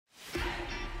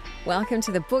Welcome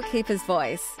to the Bookkeeper's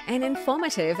Voice, an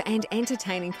informative and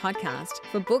entertaining podcast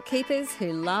for bookkeepers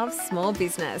who love small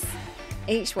business.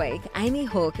 Each week, Amy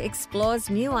Hook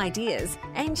explores new ideas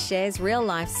and shares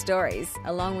real-life stories,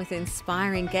 along with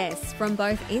inspiring guests from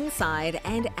both inside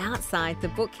and outside the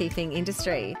bookkeeping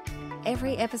industry.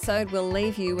 Every episode will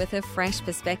leave you with a fresh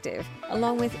perspective,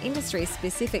 along with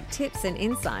industry-specific tips and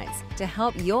insights to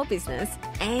help your business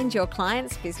and your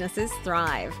clients' businesses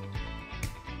thrive.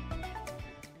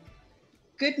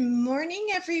 Good morning,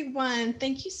 everyone.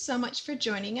 Thank you so much for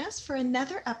joining us for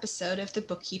another episode of The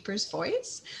Bookkeeper's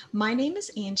Voice. My name is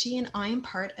Angie, and I am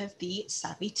part of the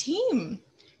Savvy team.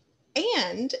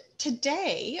 And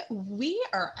today we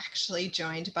are actually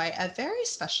joined by a very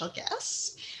special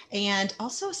guest and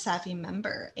also a Savvy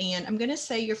member. And I'm going to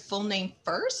say your full name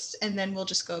first, and then we'll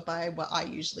just go by what I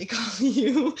usually call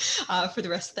you for the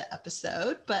rest of the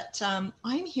episode. But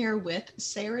I'm here with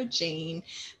Sarah Jane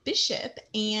Bishop,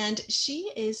 and she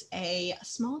is a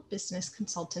small business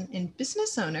consultant and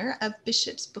business owner of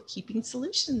Bishop's Bookkeeping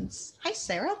Solutions. Hi,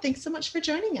 Sarah. Thanks so much for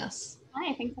joining us.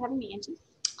 Hi, thanks for having me, Angie.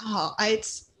 Oh,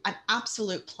 it's an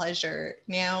absolute pleasure.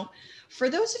 Now, for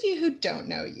those of you who don't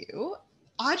know you,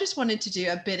 I just wanted to do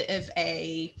a bit of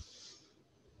a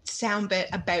sound bit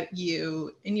about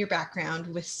you and your background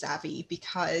with Savvy,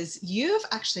 because you've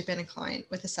actually been a client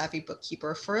with a Savvy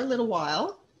bookkeeper for a little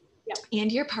while. Yep.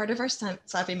 And you're part of our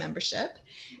Savvy membership,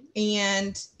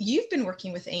 and you've been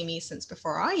working with Amy since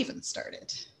before I even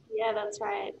started. Yeah, that's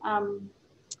right.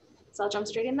 So I'll jump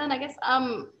straight in then, I guess.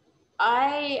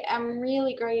 I am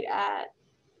really great at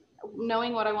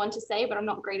knowing what I want to say, but I'm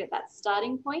not great at that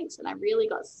starting point. And I really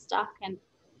got stuck, and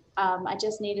I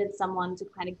just needed someone to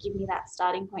kind of give me that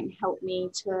starting point and help me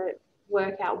to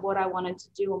work out what I wanted to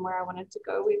do and where I wanted to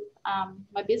go with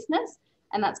my business.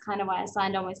 And that's kind of why I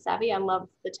signed on with Savvy. I love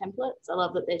the templates. I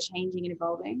love that they're changing and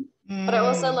evolving, but I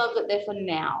also love that they're for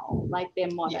now, like they're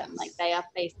modern, Yes. Like they are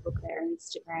Facebook, they're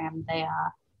Instagram, they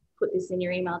are put this in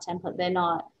your email template. They're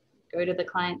not go to the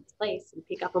client's place and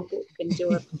pick up a book and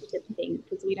do a thing,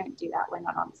 because we don't do that. We're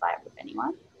not on site with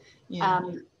anyone. Yeah.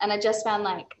 And I just found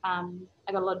like I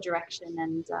got a lot of direction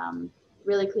and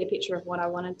really clear picture of what I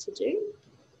wanted to do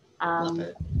Love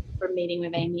it. from meeting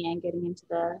with Amy and getting into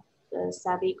the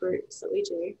Savvy groups that we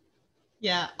do.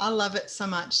 Yeah, I love it so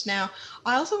much. Now,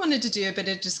 I also wanted to do a bit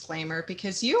of disclaimer,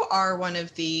 because you are one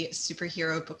of the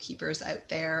superhero bookkeepers out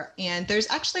there, and there's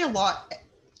actually a lot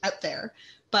out there,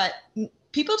 but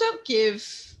people don't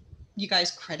give you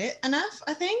guys credit enough,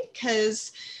 I think,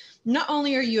 because not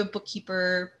only are you a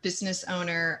bookkeeper, business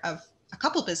owner of a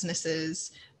couple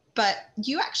businesses, but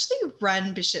you actually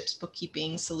run Bishop's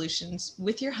Bookkeeping Solutions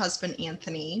with your husband,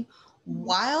 Anthony,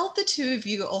 while the two of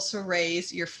you also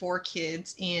raise your 4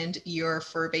 kids and your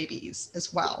fur babies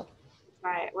as well.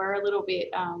 Right. We're a little bit,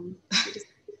 we just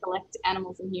collect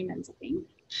animals and humans, I think.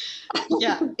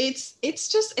 Yeah,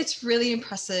 it's really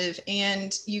impressive.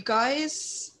 And you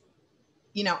guys,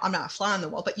 you know, I'm not a fly on the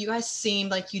wall, but you guys seem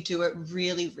like you do it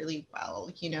really, really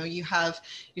well. You know, you have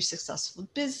your successful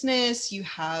business, you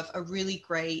have a really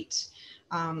great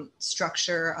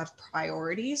structure of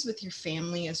priorities with your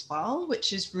family as well,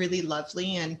 which is really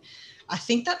lovely. And I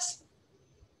think that's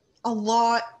a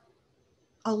lot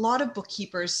of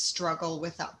bookkeepers struggle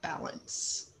with that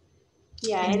balance.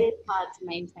 Yeah, it is hard to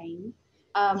maintain.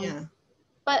 Yeah.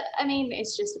 But I mean,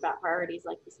 it's just about priorities,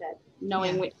 like you said,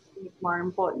 knowing which is more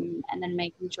important, and then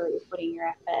making sure you're putting your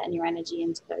effort and your energy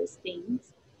into those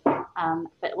things,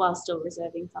 but while still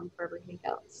reserving some for everything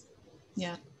else.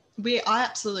 Yeah. I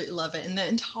absolutely love it. And the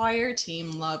entire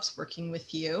team loves working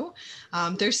with you.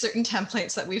 There's certain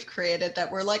templates that we've created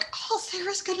that we're like, oh,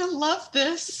 Sarah's going to love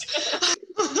this.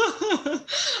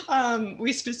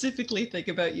 We specifically think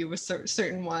about you with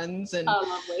certain ones. And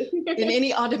lovely. in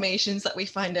any automations that we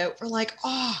find out, we're like,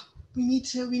 oh, we need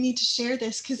to share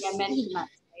this. Cause yeah, mention that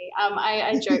to me.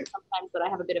 I joke sometimes that I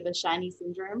have a bit of a shiny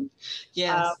syndrome.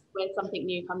 Yes. Where something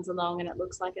new comes along and it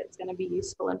looks like it's going to be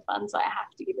useful and fun, so I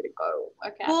have to give it a go.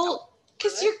 Okay. Well,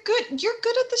 because you're good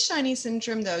at the shiny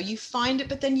syndrome, though. You find it,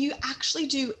 but then you actually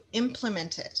do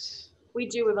implement it. We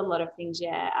do with a lot of things,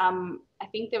 yeah. I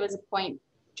think there was a point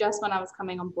just when I was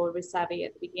coming on board with Savvy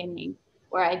at the beginning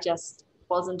where I just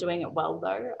wasn't doing it well,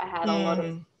 though. I had a lot of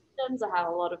systems, I had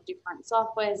a lot of different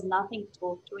softwares, nothing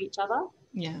talked to each other.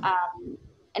 Yeah.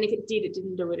 And if it did, it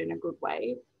didn't do it in a good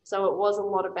way. So it was a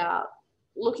lot about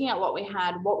looking at what we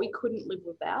had, what we couldn't live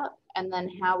without, and then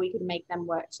how we could make them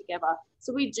work together.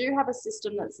 So we do have a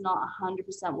system that's not 100%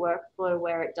 workflow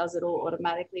where it does it all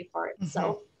automatically for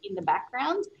itself in the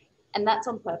background. And that's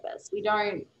on purpose. We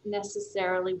don't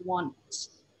necessarily want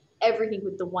everything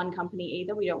with the one company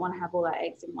either. We don't want to have all our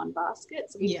eggs in one basket.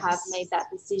 So we have made that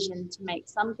decision to make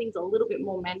some things a little bit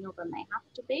more manual than they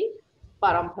have to be,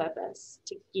 but on purpose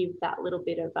to give that little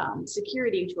bit of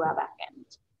security to our back end.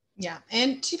 Yeah.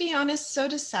 And to be honest, so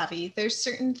does Savvy. There's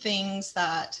certain things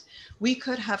that we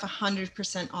could have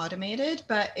 100% automated,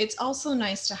 but it's also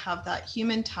nice to have that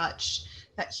human touch,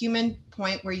 that human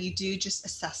point where you do just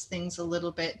assess things a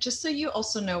little bit, just so you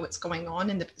also know what's going on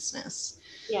in the business.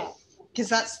 Yeah. Because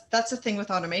that's the thing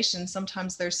with automation.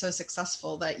 Sometimes they're so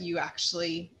successful that you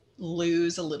actually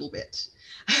lose a little bit.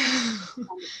 100%,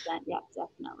 yeah,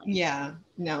 definitely. Yeah,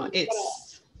 no,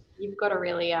 you've got to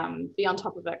really be on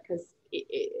top of it, because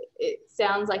it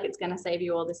sounds like it's going to save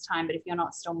you all this time, but if you're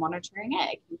not still monitoring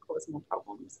it, it can cause more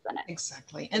problems than it.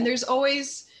 Exactly. And there's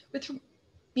always, with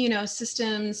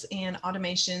systems and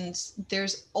automations,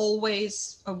 there's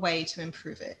always a way to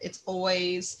improve it.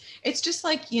 It's just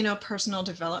like, personal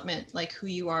development, like who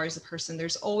you are as a person.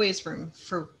 There's always room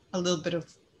for a little bit of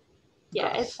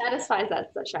growth. It satisfies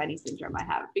that shiny syndrome I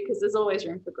have, because there's always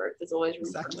room for growth. There's always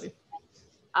room for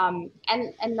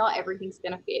and not everything's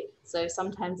going to fit. So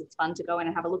sometimes it's fun to go in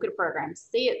and have a look at a program,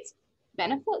 see its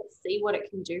benefits, see what it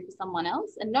can do for someone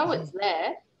else, and know it's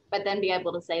there, but then be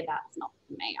able to say, that's not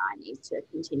for me. I need to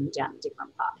continue down a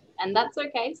different path. And that's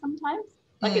okay sometimes.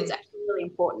 Like it's actually really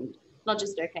important. Not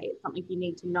just okay, it's something you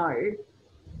need to know.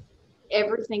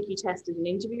 Everything you test is an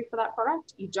interview for that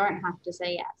product. You don't have to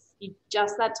say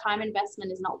yes. That time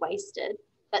investment is not wasted.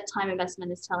 That time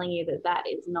investment is telling you that that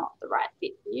is not the right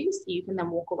fit for you. So you can then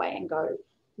walk away and go,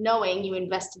 knowing you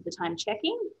invested the time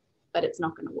checking, but it's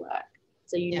not going to work.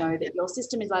 So you know that your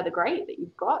system is either great, that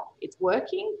you've got, it's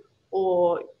working,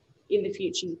 or in the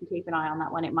future you can keep an eye on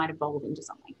that one. It might evolve into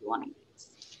something you want to use.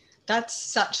 That's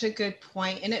such a good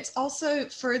point. And it's also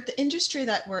for the industry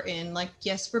that we're in, like,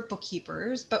 yes, we're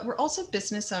bookkeepers, but we're also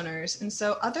business owners. And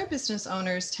so other business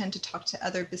owners tend to talk to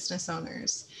other business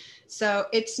owners. So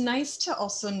it's nice to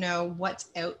also know what's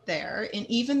out there. And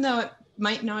even though it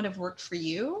might not have worked for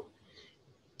you,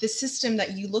 the system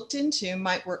that you looked into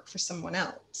might work for someone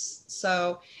else.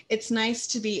 So it's nice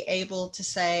to be able to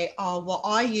say, oh, well,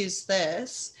 I use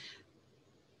this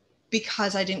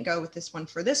because I didn't go with this one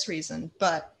for this reason,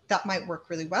 but that might work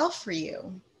really well for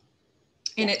you.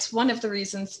 And it's one of the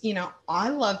reasons, I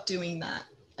love doing that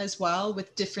as well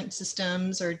with different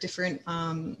systems or different,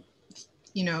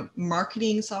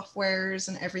 marketing softwares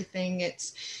and everything.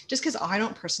 It's just because I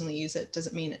don't personally use it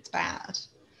doesn't mean it's bad.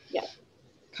 Yeah.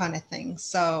 Kind of thing.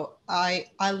 So I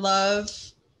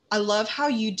love how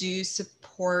you do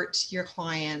support your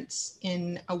clients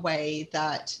in a way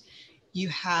that you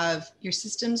have your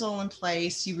systems all in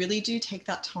place. You really do take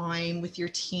that time with your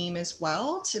team as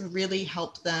well to really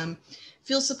help them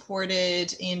feel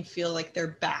supported and feel like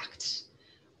they're backed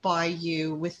by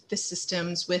you with the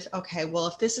systems, with, okay, well,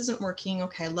 if this isn't working,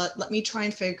 okay, let me try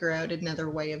and figure out another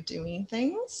way of doing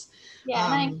things. Yeah,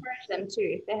 and I encourage them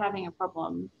too, if they're having a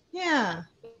problem. Yeah.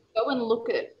 Go and look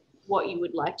at what you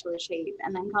would like to achieve,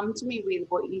 and then come to me with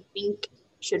what you think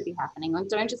should be happening. Like,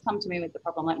 don't just come to me with the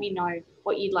problem. Let me know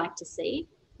what you'd like to see.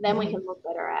 Then we can look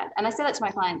better at. And I say that to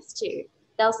my clients too.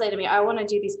 They'll say to me, I want to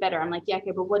do this better. I'm like, yeah,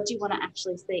 okay, but what do you want to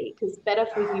actually see? Because better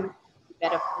for you is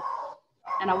better for you.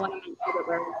 And I want to make sure that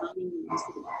we're aligning you so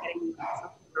that you're getting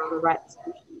software or the right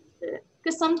solutions to.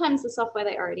 Because sometimes the software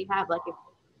they already have, like if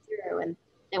it's zero and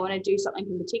they want to do something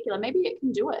in particular, maybe it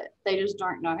can do it. They just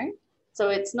don't know. So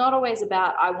it's not always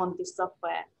about, I want this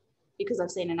software because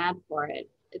I've seen an ad for it.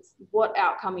 It's what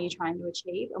outcome are you trying to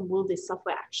achieve, and will this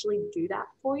software actually do that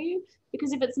for you?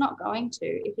 Because if it's not going to,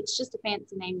 if it's just a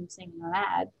fancy name you've seen in an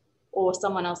ad or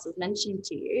someone else has mentioned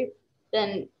to you,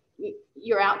 then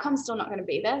your outcome's still not going to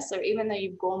be there. So even though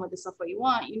you've gone with the software you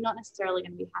want, you're not necessarily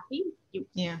going to be happy.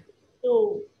 You're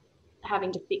still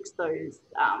having to fix those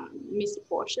missed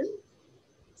portions.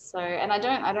 So, and I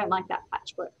don't like that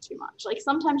patchwork too much. Like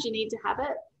sometimes you need to have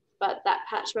it, but that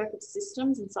patchwork of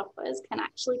systems and softwares can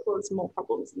actually cause more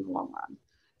problems in the long run.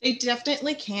 They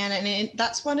definitely can. And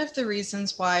that's one of the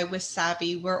reasons why with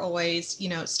Savvy, we're always,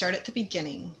 start at the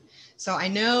beginning. So I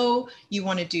know you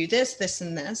want to do this, this,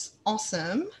 and this.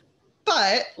 Awesome.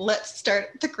 But let's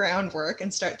start the groundwork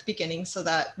and start at the beginning so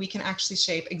that we can actually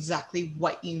shape exactly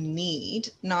what you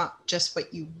need, not just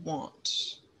what you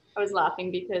want. I was laughing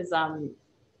because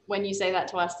when you say that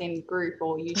to us in group,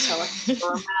 or you tell us to draw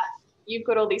a map, you've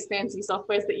got all these fancy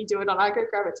softwares that you do it on. I go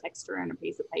grab a texter and a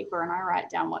piece of paper and I write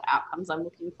down what outcomes I'm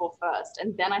looking for first.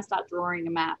 And then I start drawing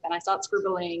a map and I start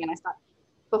scribbling, and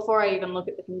before I even look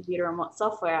at the computer and what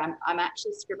software, I'm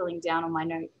actually scribbling down on my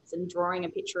notes and drawing a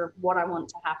picture of what I want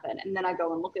to happen. And then I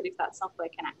go and look at if that software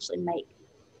can actually make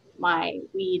my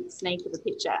weird snake of a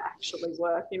picture actually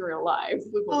work in real life.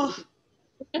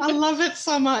 I love it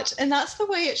so much. And that's the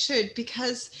way it should,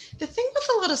 because the thing with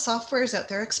a lot of softwares out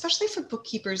there, especially for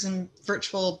bookkeepers and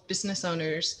virtual business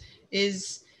owners,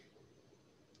 is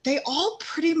they all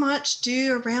pretty much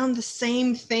do around the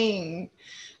same thing.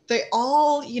 They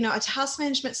all, a task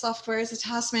management software is a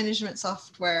task management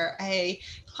software, a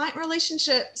client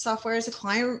relationship software is a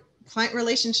client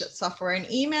relationship software,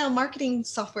 an email marketing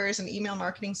software is an email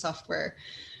marketing software.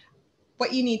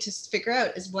 What you need to figure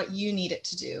out is what you need it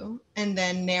to do, and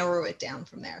then narrow it down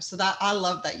from there. So that, I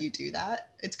love that you do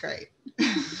that. It's great.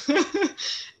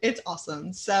 It's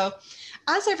awesome. So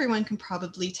as everyone can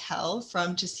probably tell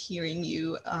from just hearing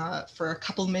you for a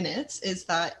couple minutes, is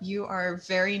that you are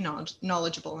very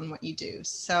knowledgeable in what you do.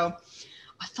 So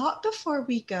I thought before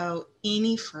we go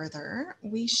any further,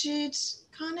 we should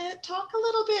kind of talk a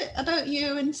little bit about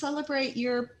you and celebrate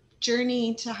your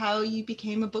journey to how you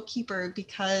became a bookkeeper,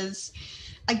 because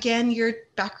again, your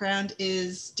background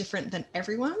is different than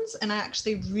everyone's, and I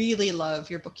actually really love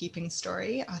your bookkeeping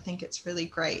story. I think it's really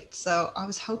great. So I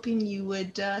was hoping you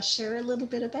would share a little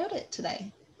bit about it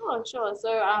today. Oh, sure.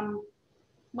 So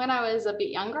when I was a bit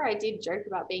younger, I did joke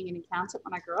about being an accountant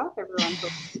when I grew up. Everyone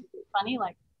thought it was a bit funny,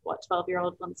 like what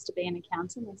 12-year-old wants to be an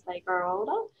accountant as they grow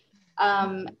older.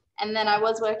 And then I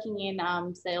was working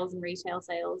in sales and retail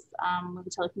sales with a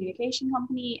telecommunication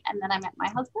company. And then I met my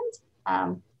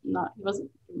husband. He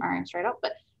wasn't married straight up,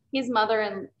 but his mother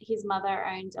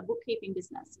owned a bookkeeping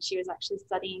business. She was actually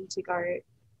studying to go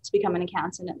to become an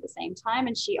accountant at the same time,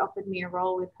 and she offered me a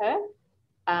role with her.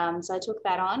 So I took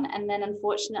that on, and then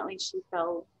unfortunately she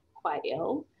fell quite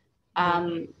ill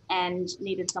and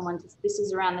needed someone to. This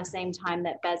is around the same time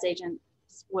that BAS agents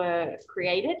were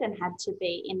created and had to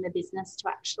be in the business to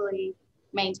actually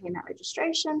maintain that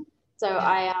registration. So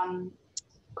I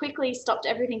quickly stopped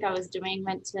everything I was doing,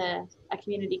 went to a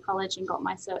community college and got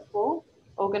my Cert 4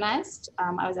 organised.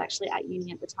 I was actually at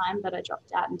uni at the time, but I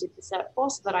dropped out and did the Cert 4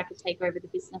 so that I could take over the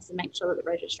business and make sure that the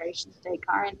registration stayed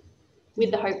current,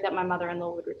 with the hope that my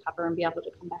mother-in-law would recover and be able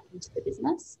to come back into the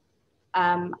business.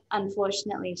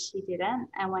 Unfortunately, she didn't.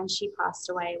 And when she passed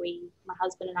away, my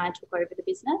husband and I took over the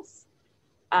business.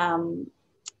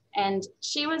 And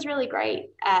she was really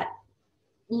great at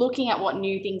looking at what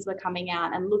new things were coming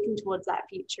out and looking towards that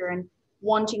future and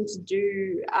wanting to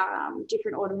do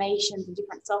different automations and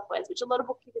different softwares, which a lot of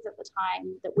bookkeepers at the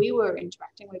time that we were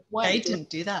interacting with weren't. They didn't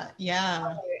do that.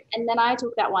 Yeah. And then I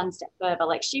took that one step further.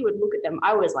 Like, she would look at them.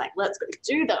 I was like, let's go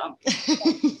do them.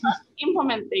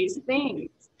 Implement these things.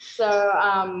 So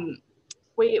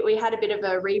we had a bit of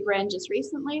a rebrand just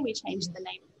recently. We changed the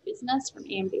name of the business from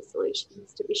EMB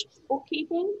Solutions to Bishop's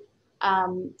Bookkeeping.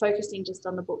 Focusing just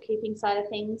on the bookkeeping side of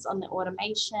things, on the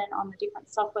automation, on the different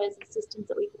softwares and systems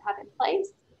that we could have in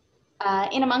place.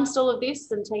 In amongst all of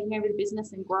this and taking over the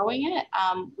business and growing it,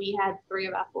 we had 3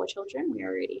 of our 4 children. We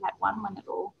already had one when it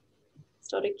all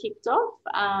sort of kicked off.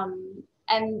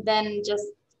 And then just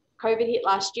COVID hit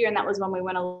last year, and that was when we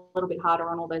went a little bit harder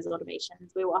on all those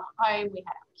automations. We were home, we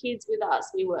had our kids with us,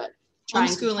 we were trying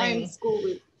to homeschool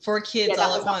with 4 kids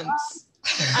all at once.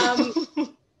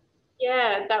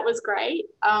 Yeah, that was great.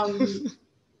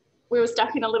 We were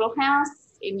stuck in a little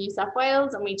house in New South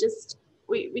Wales, and we just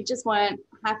weren't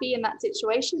happy in that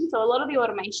situation. So a lot of the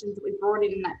automations that we brought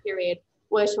in that period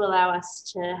were to allow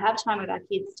us to have time with our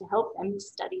kids, to help them to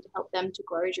study, to help them to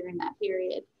grow during that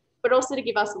period, but also to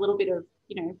give us a little bit of,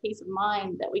 peace of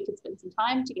mind that we could spend some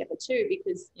time together too,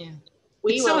 because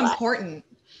it's so important.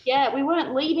 Yeah, we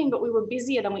weren't leaving, but we were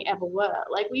busier than we ever were.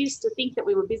 Like, we used to think that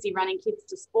we were busy running kids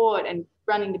to sport and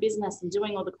running the business and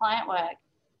doing all the client work.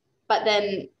 But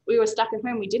then we were stuck at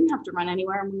home. We didn't have to run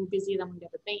anywhere, and we were busier than we'd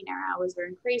ever been. Our hours were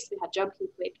increased. We had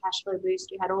JobKeeper, we had cash flow boost.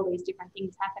 We had all these different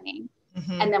things happening.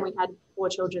 Mm-hmm. And then we had 4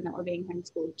 children that were being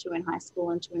homeschooled, 2 in high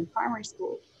school and 2 in primary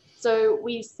school. So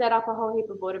we set up a whole heap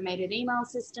of automated email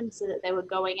systems so that they were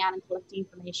going out and collecting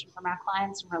information from our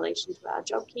clients in relation to our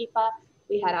JobKeeper.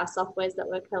 We had our softwares that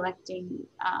were collecting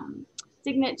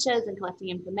signatures and collecting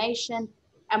information.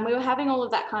 And we were having all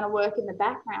of that kind of work in the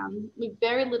background with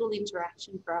very little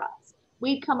interaction for us.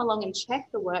 We'd come along and check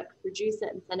the work, produce it,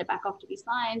 and send it back off to be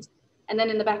signed. And then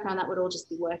in the background, that would all just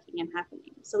be working and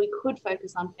happening. So we could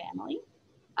focus on family.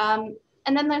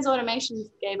 And then those automations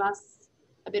gave us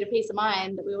a bit of peace of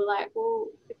mind that we were like, well,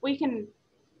 if we can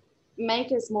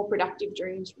make us more productive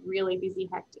during this really busy,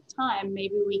 hectic time,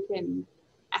 maybe we can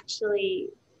actually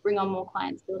bring on more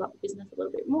clients, build up the business a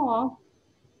little bit more.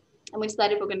 And we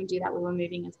decided if we're going to do that, we were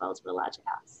moving as well to a larger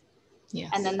house.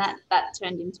 Yes. And then that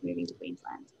turned into moving to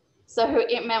Queensland. So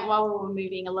it meant while we were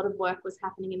moving, a lot of work was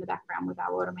happening in the background with our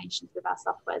automations, with our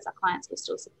softwares. Our clients were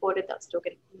still supported. They were still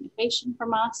getting communication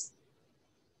from us.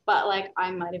 But like,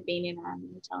 I might have been in a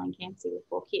hotel in Cairns with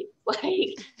 4 kids,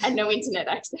 like, and no internet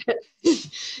access.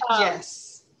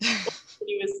 Yes.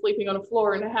 He was sleeping on a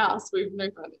floor in a house with no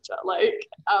furniture. Like,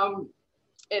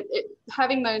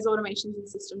 having those automations and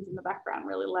systems in the background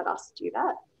really let us do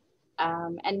that.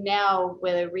 And now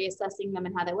we're reassessing them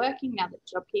and how they're working. Now that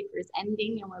JobKeeper is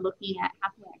ending, and we're looking at how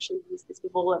can we actually use this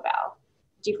with all of our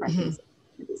different things in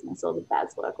the business, all the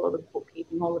BAS work, all the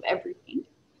bookkeeping, all of everything.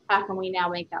 How can we now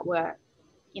make that work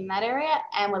in that area?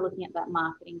 And we're looking at that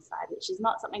marketing side, which is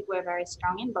not something we're very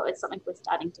strong in, but it's something we're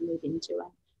starting to move into and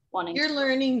wanting. You're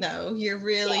learning though. You're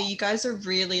really, you guys are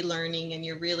really learning, and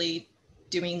you're really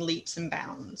doing leaps and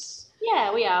bounds.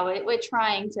 Yeah, we are. We're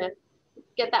trying to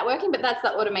get that working, but that's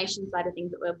the automation side of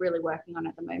things that we're really working on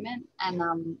at the moment.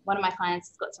 And one of my clients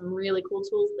has got some really cool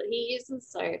tools that he uses,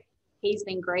 so he's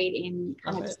been great in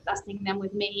kind of discussing them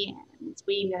with me, and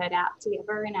we nerd out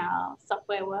together in our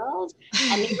software world.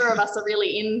 And neither of us are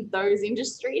really in those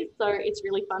industries, so it's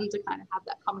really fun to kind of have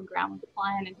that common ground with the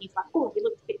client. And he's like, oh, you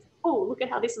look at this, oh, look at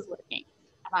how this is working,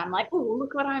 and I'm like, oh,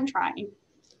 look what I'm trying.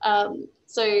 And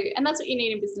that's what you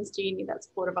need in business too. You need that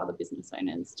support of other business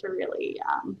owners to really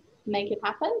make it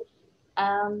happen.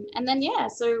 And then,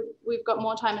 so we've got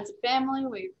more time as a family.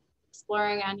 We're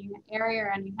exploring our new area,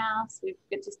 our new house. We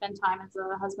get to spend time as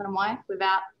a husband and wife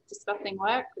without discussing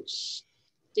work, which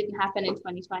didn't happen in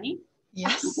 2020.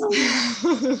 Yes.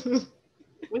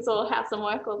 We saw house and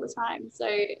work all the time. So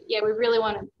we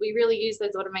really use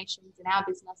those automations in our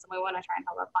business, and we want to try and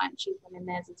help our clients use them in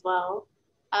theirs as well.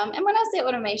 And when I say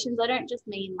automations, I don't just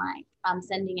mean like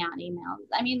sending out emails.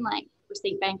 I mean like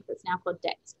receipt bank, that's now called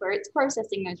Dex, where it's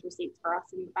processing those receipts for us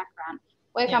in the background.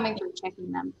 We're coming through,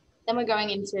 checking them. Then we're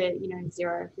going into,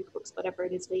 Xero, QuickBooks, whatever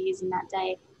it is we're using that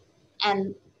day.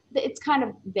 And it's kind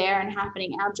of there and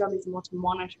happening. Our job is more to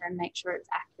monitor and make sure it's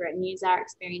accurate and use our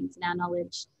experience and our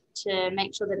knowledge to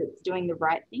make sure that it's doing the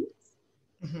right things.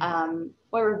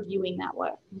 We're reviewing that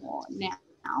work more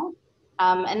now.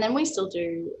 And then we still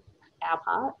do our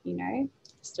part,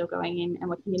 still going in and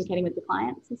we're communicating with the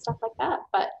clients and stuff like that.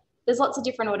 But there's lots of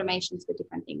different automations for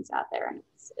different things out there, and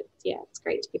it's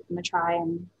great to give them a try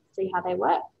and see how they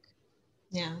work.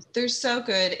 Yeah, they're so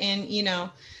good. And,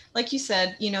 like you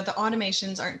said, the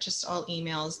automations aren't just all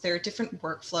emails. There are different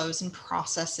workflows and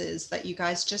processes that you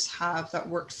guys just have that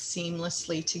work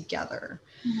seamlessly together.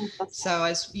 So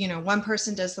as, one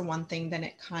person does the one thing, then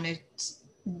it kind of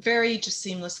very just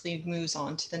seamlessly moves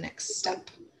on to the next step.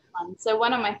 So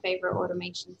one of my favorite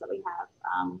automations that we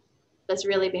have that's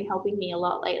really been helping me a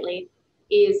lot lately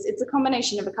is it's a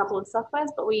combination of a couple of softwares,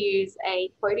 but we use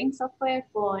a quoting software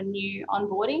for new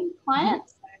onboarding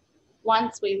clients. So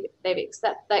once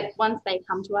once they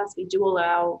come to us, we do all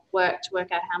our work to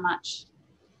work out how much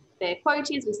their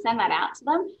quote is. We send that out to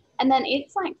them, and then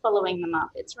it's like following them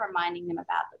up. It's reminding them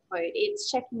about the quote. It's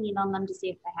checking in on them to see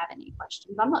if they have any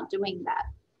questions. I'm not doing that.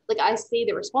 Like, I see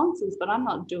the responses, but I'm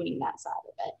not doing that side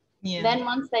of it. Yeah. Then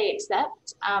once they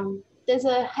accept, there's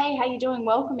a, hey, how you doing,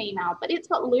 welcome email, but it's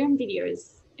got Loom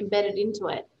videos embedded into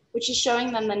it, which is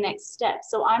showing them the next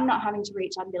steps. So I'm not having to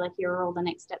reach out and be like, here are all the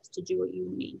next steps to do what you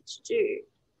need to do.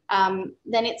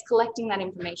 Then it's collecting that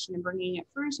information and bringing it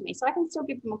through to me. So I can still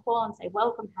give them a call and say,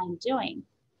 welcome, how you doing?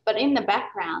 But in the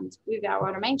background with our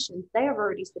automations, they have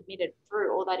already submitted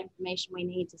through all that information we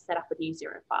need to set up a new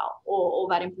Xero file, or all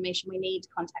that information we need to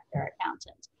contact their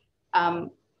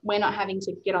accountant. We're not having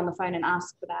to get on the phone and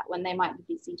ask for that when they might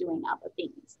be busy doing other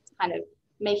things. It's kind of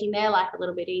making their life a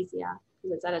little bit easier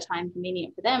because it's at a time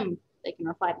convenient for them. They can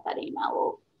reply to that email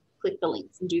or click the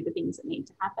links and do the things that need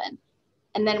to happen.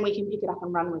 And then we can pick it up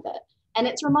and run with it. And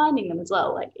it's reminding them as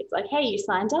well. Like, it's like, hey, you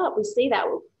signed up. We see that.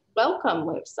 Welcome.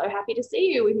 We're so happy to see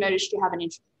you. We've noticed you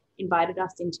haven't invited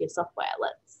us into your software.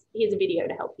 Here's a video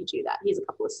to help you do that. Here's a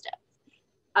couple of steps.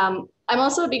 I'm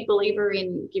also a big believer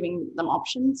in giving them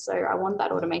options. So I want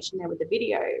that automation there with the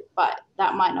video, but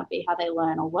that might not be how they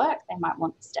learn or work. They might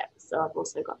want the steps. So I've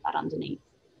also got that underneath.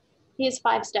 Here's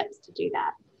 5 steps to do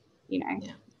that,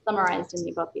 summarized in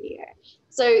the above video.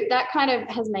 So that kind of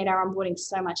has made our onboarding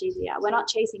so much easier. We're not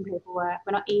chasing paperwork.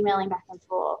 We're not emailing back and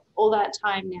forth. All that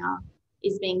time now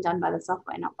is being done by the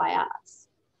software, not by us.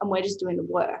 And we're just doing the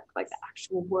work, like the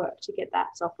actual work to get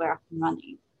that software up and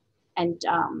running. And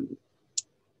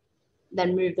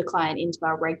then move the client into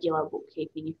our regular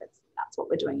bookkeeping if that's what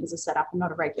we're doing as a setup and not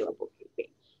a regular bookkeeping.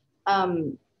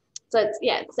 So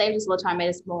it saves us a lot of time, made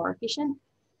us more efficient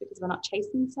because we're not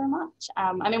chasing so much.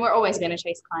 We're always going to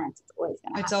chase clients. It's always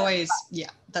going to happen.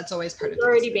 That's always part of it. There's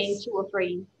already been 2 or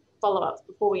 3 follow-ups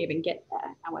before we even get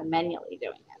there, and we're manually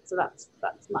doing it. So that's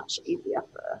much easier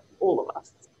for all of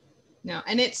us. No,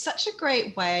 and it's such a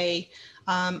great way.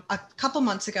 A couple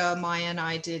months ago, Maya and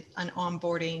I did an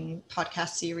onboarding podcast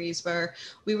series where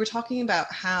we were talking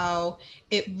about how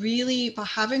it really, by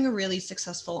having a really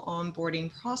successful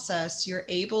onboarding process, you're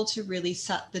able to really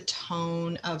set the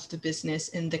tone of the business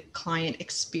and the client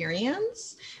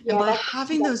experience. Yeah, and by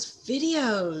having those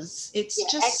videos,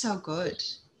 it's just so good.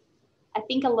 I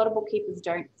think a lot of bookkeepers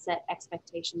don't set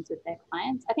expectations with their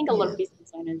clients. I think a lot of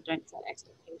business owners don't set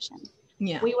expectations.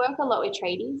 Yeah. We work a lot with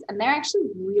tradies, and they're actually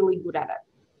really good at it.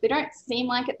 They don't seem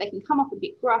like it. They can come off a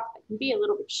bit gruff. They can be a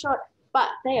little bit short, but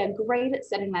they are great at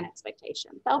setting that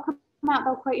expectation. They'll come out,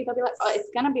 they'll quote you, they'll be like, oh, it's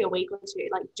going to be a week or two.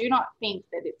 Like, do not think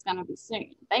that it's going to be soon.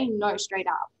 They know straight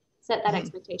up, set that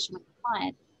expectation with the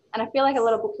client. And I feel like a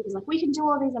lot of bookkeepers like, we can do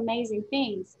all these amazing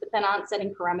things, but then aren't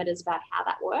setting parameters about how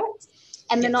that works.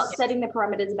 And they're not setting the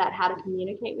parameters about how to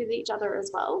communicate with each other as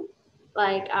well.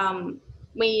 Like,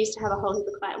 we used to have a whole heap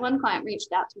of clients. One client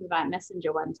reached out to me via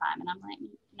Messenger one time, and I'm like,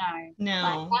 no.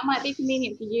 Like, that might be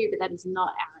convenient for you, but that is not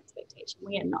our expectation.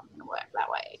 We are not going to work that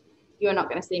way. You're not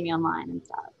going to see me online and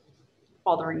start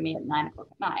bothering me at 9 o'clock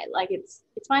at night. Like, it's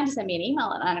fine to send me an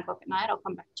email at 9 o'clock at night. I'll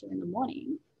come back to you in the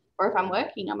morning. Or if I'm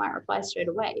working, I might reply straight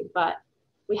away. But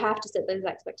we have to set those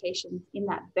expectations in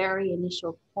that very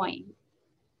initial point,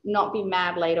 not be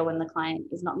mad later when the client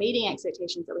is not meeting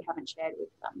expectations that we haven't shared with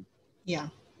them. Yeah,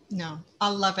 no, I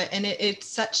love it. And it's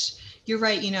such, you're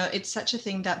right, it's such a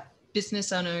thing that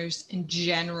business owners in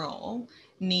general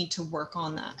need to work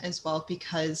on that as well,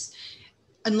 because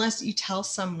unless you tell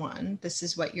someone this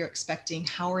is what you're expecting,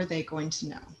 how are they going to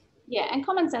know? Yeah, and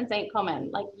common sense ain't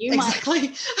common. Like, you might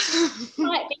think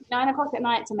 9 o'clock at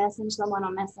night to message someone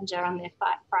on Messenger on their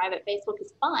private Facebook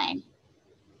is fine.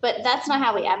 But that's not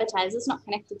how we advertise. It's not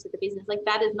connected to the business. Like,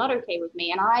 that is not okay with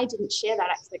me. And I didn't share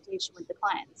that expectation with the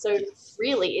client. So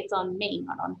really, it's on me,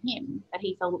 not on him, that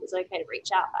he felt it was okay to reach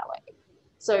out that way.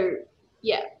 So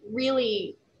yeah,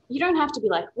 really, you don't have to be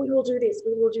like, we will do this,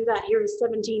 we will do that. Here is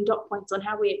 17 dot points on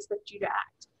how we expect you to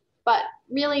act. But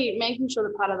really making sure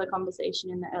that part of the conversation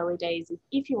in the early days is,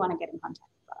 if you want to get in contact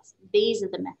with us, these are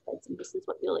the methods and this is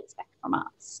what you'll expect from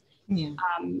us. Yeah.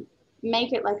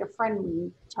 Make it like a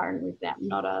friendly tone with them,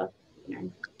 not a,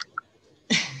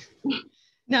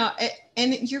 No,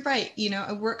 and you're right.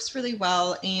 It works really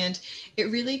well, and it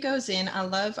really goes in. I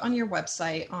love on your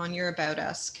website, on your About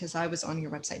Us, because I was on your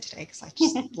website today because I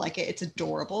just like it. It's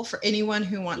adorable for anyone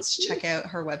who wants to check out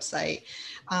her website.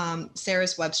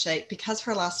 Sarah's website, because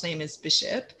her last name is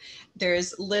Bishop,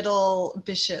 there's little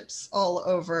bishops all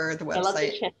over the website. I love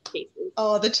the chess pieces.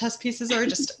 Oh, the chess pieces are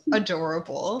just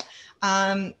adorable.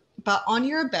 But on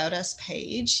your About Us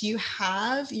page, you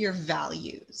have your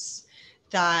values,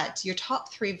 that your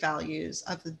top 3 values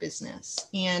of the business.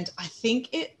 And I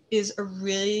think it is a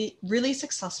really, really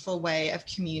successful way of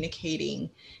communicating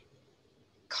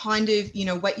kind of,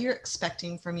 what you're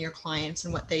expecting from your clients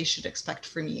and what they should expect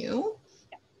from you.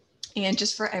 And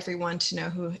just for everyone to know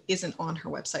who isn't on her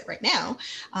website right now.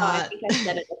 I think I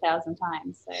said it 1,000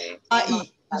 times. So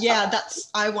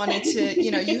I wanted to,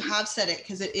 you have said it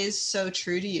because it is so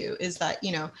true to you, is that,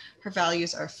 her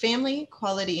values are family,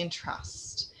 quality, and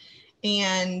trust.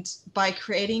 And by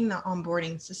creating the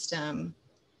onboarding system,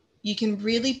 you can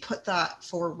really put that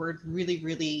forward really,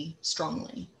 really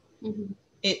strongly. Mm-hmm.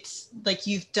 It's like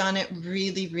you've done it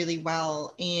really, really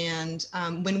well. And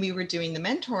when we were doing the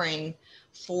mentoring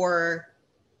for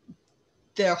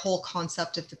the whole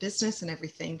concept of the business and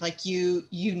everything, like you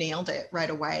nailed it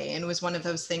right away. And it was one of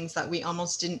those things that we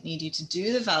almost didn't need you to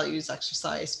do the values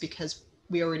exercise because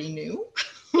we already knew.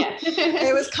 Yeah.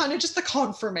 It was kind of just the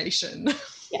confirmation.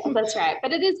 Yeah, that's right.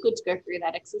 But it is good to go through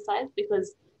that exercise,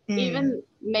 because even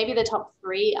maybe the top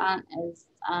 3 aren't as,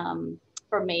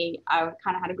 for me, I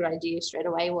kind of had a good idea straight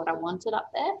away what I wanted up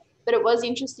there. But it was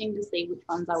interesting to see which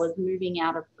ones I was moving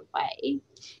out of the way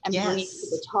and bringing to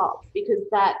the top, because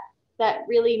that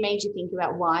really made you think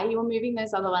about why you were moving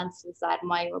those other ones to the side and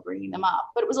why you were bringing them up.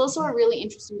 But it was also a really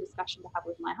interesting discussion to have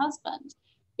with my husband,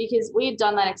 because we had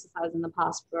done that exercise in the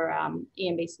past for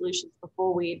EMB Solutions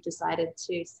before we had decided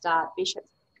to start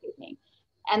Bishop's Bookkeeping.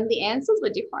 And the answers were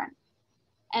different.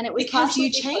 And it was because you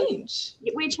change.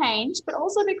 We changed, but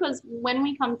also because when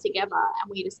we come together and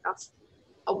we discuss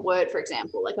a word, for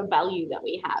example, like a value that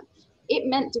we have, it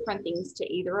meant different things to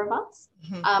either of us.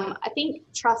 Mm-hmm. I think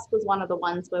trust was one of the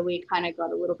ones where we kind of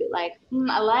got a little bit like,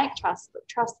 I like trust, but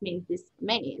trust means this to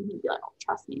me. And he'd be like, oh,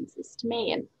 trust means this to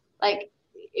me. And like,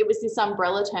 it was this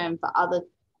umbrella term for other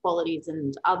qualities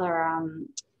and other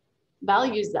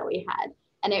values that we had.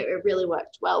 and it really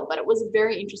worked well. But it was a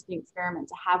very interesting experiment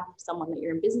to have with someone that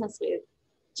you're in business with,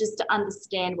 just to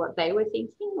understand what they were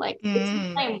thinking. Like it's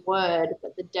the same word,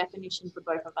 but the definition for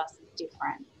both of us is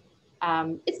different.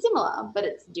 It's similar, but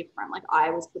it's different. Like I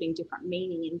was putting different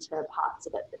meaning into parts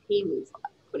of it that he was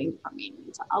like putting different meaning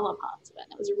into other parts of it.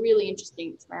 And it was a really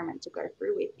interesting experiment to go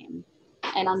through with him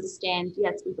and understand,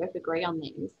 yes, we both agree on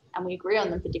these and we agree on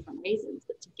them for different reasons,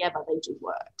 but together they do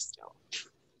work still.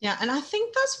 Yeah. And I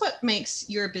think that's what makes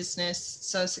your business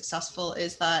so successful,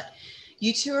 is that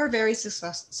you two are very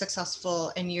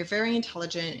successful and you're very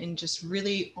intelligent and just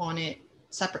really on it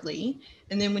separately.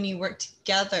 And then when you work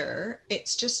together,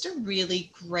 it's just a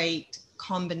really great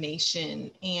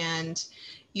combination. And,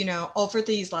 you know, over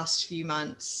these last few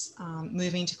months,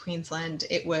 moving to Queensland,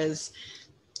 it was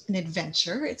an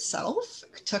adventure itself.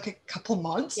 It took a couple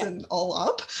months and all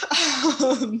up.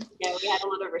 Yeah, we had a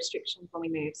lot of restrictions when we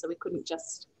moved, so we couldn't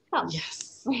just come.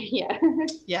 Yes. Yeah.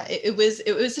 Yeah, it was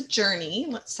a journey.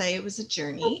 Let's say it was a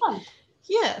journey. Fun.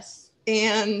 Yes.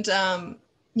 And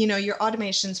you know, your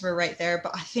automations were right there,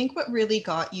 but I think what really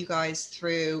got you guys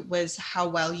through was how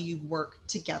well you work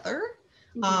together.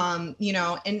 You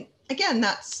know, and again,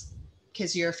 that's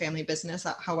because you're a family business,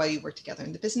 how well you work together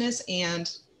in the business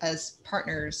and as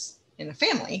partners in a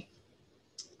family,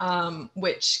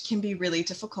 which can be really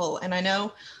difficult. And I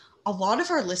know a lot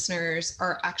of our listeners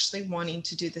are actually wanting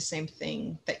to do the same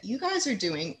thing that you guys are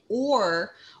doing,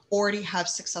 or already have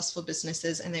successful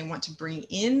businesses and they want to bring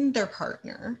in their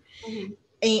partner.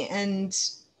 And,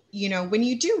 you know, when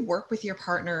you do work with your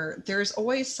partner, there's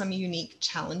always some unique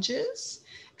challenges,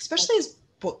 especially as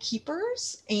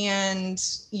bookkeepers. And,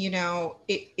 you know,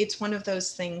 it's one of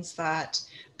those things that,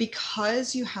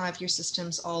 because you have your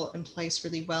systems all in place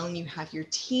really well and you have your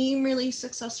team really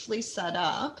successfully set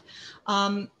up,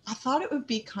 I thought it would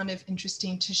be kind of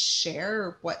interesting to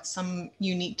share what some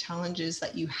unique challenges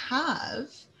that you have,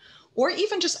 or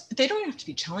even just, they don't have to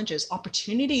be challenges,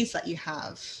 opportunities that you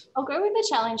have. I'll go with the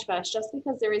challenge first, just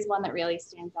because there is one that really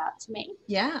stands out to me.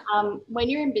 Yeah. When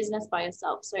you're in business by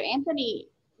yourself. So Anthony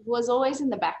was always in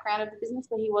the background of the business,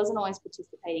 but he wasn't always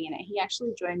participating in it. He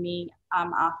actually joined me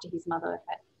after his mother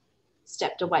had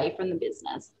stepped away from the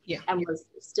business and was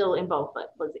still involved,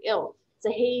 but was ill.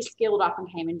 So he skilled up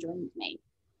and came and joined me.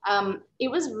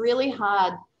 It was really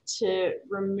hard to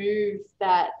remove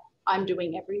that I'm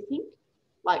doing everything.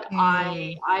 Like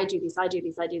I do this, I do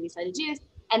this, I do this, I do this.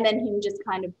 And then him just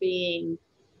kind of being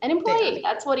an employee.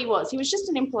 That's what he was. He was just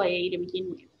an employee to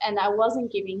begin with. And I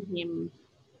wasn't giving him,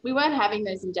 we weren't having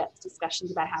those in-depth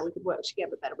discussions about how we could work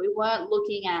together better. We weren't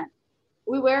looking at,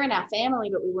 we were in our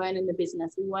family, but we weren't in the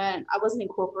business. I wasn't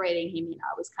incorporating him in.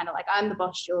 I was kind of like, I'm the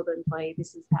boss, you're the employee.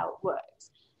 This is how it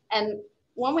works. And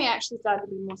when we actually started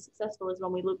to be more successful is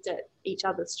when we looked at each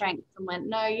other's strengths and went,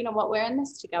 no, you know what, we're in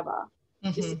this together.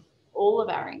 This is all of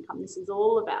our income. This is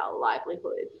all of our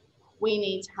livelihood. We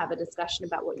need to have a discussion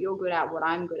about what you're good at, what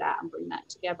I'm good at, and bring that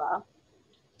together.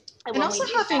 And also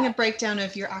having a breakdown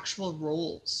of your actual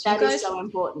roles. That is so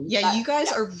important. Yeah, you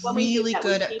guys are really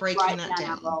good at breaking that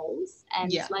down. Our roles.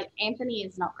 And like Anthony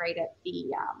is not great at the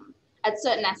at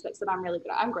certain aspects that I'm really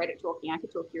good at. I'm great at talking. I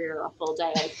could talk your ear off all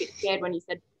day. I was a bit scared when you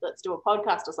said let's do a podcast.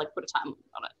 I was like, put a time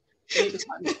on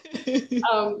it.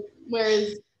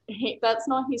 Whereas that's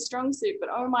not his strong suit. But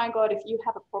oh my God, if you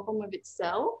have a problem with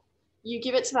Excel, you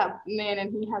give it to that man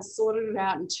and he has sorted it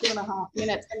out in 2.5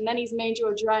 minutes, and then he's made you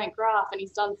a giant graph and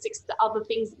he's done 6 other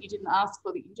things that you didn't ask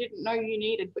for, that you didn't know you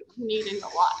needed, but you need in your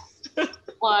life.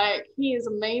 Like, he is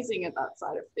amazing at that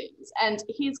side of things. And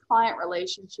his client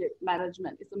relationship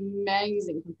management is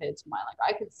amazing compared to mine.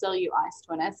 Like, I could sell you ice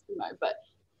to an Eskimo, but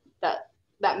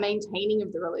that maintaining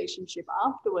of the relationship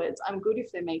afterwards, I'm good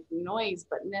if they're making noise,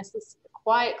 but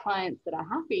quiet clients that are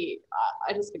happy,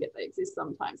 I just forget they exist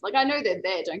sometimes. Like, I know they're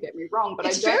there, don't get me wrong, but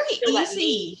it's I don't feel that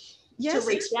need to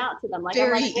reach out to them. Like, I'm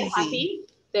like, they're happy,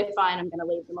 they're fine, I'm going to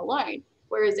leave them alone.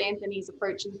 Whereas Anthony's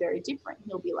approach is very different.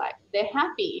 He'll be like, they're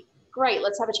happy, great,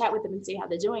 let's have a chat with them and see how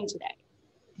they're doing today.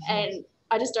 And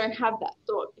I just don't have that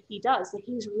thought. He does. So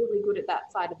he's really good at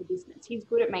that side of the business. He's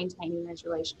good at maintaining those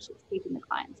relationships, keeping the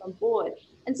clients on board.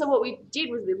 And so what we did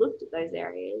was we looked at those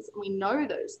areas and we know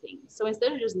those things. So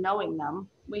instead of just knowing them,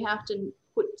 we have to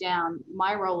put down,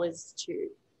 my role is to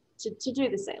do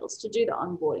the sales, to do the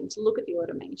onboarding, to look at the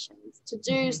automations, to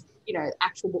do,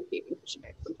 actual bookkeeping, because,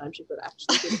 sometimes you've got to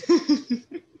actually do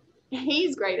it.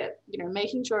 He's great at,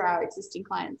 making sure our existing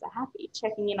clients are happy,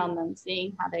 checking in on them,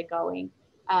 seeing how they're going.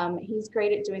 He's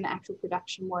great at doing the actual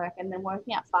production work and then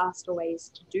working out faster ways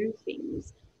to do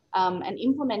things and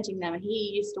implementing them.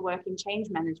 He used to work in change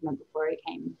management before he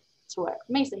came to work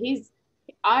for me. So he's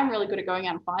I'm really good at going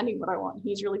out and finding what I want.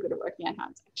 He's really good at working out how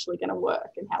it's actually going to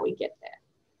work and how we get there.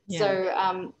 Yeah.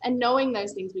 So, and knowing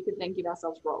those things, we could then give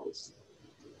ourselves roles.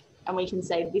 And we can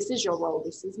say, this is your role,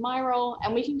 this is my role.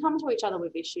 And we can come to each other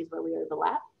with issues where we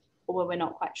overlap or where we're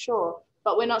not quite sure,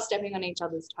 but we're not stepping on each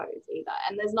other's toes either.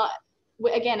 And there's not,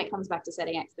 again, it comes back to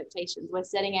setting expectations. We're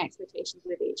setting expectations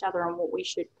with each other on what we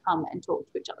should come and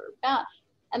talk to each other about.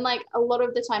 And like a lot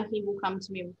of the time people come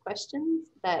to me with questions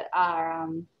that are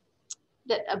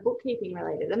bookkeeping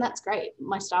related, and that's great.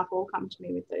 My staff all come to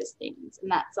me with those things,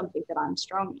 and that's something that I'm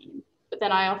strong in. But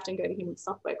then I often go to him with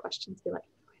software questions, be like,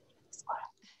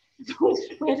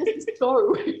 where does this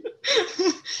go?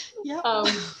 Yeah.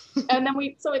 And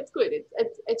then so it's good.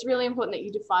 It's really important that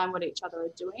you define what each other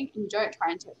are doing and you don't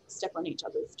try and step on each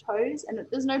other's toes. And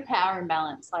there's no power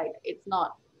imbalance. Like it's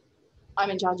not,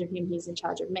 I'm in charge of him, he's in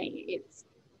charge of me. It's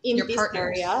in Your this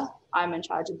partners. area, I'm in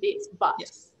charge of this. But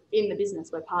yes. in the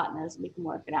business, we're partners and we can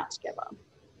work it out together.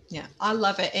 Yeah, I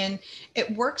love it. And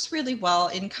it works really well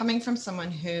in coming from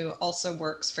someone who also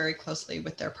works very closely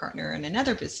with their partner in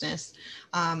another business.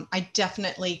 I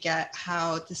definitely get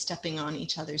how the stepping on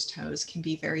each other's toes can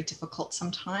be very difficult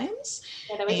sometimes.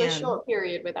 Yeah, there was a short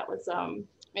period where that was,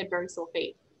 we had very sore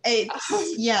feet.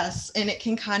 Yes, and it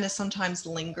can kind of sometimes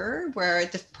linger where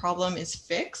the problem is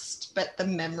fixed, but the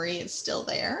memory is still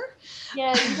there.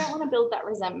 Yeah, you don't want to build that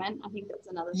resentment. I think that's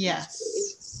another thing.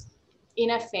 Yes.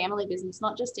 In a family business,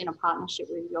 not just in a partnership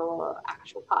with your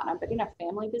actual partner, but in a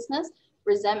family business,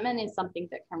 resentment is something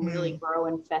that can really grow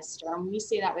and fester. And we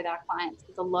see that with our clients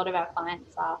because a lot of our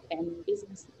clients are family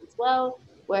businesses as well,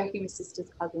 working with sisters,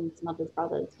 cousins, mothers,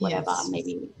 brothers, whatever,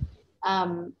 maybe.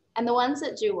 And the ones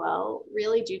that do well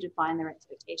really do define their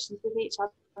expectations with each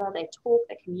other. They talk,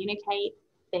 they communicate,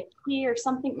 they're clear. If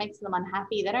something makes them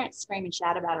unhappy, they don't scream and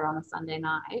shout about it on a Sunday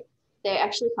night. They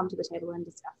actually come to the table and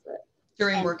discuss it.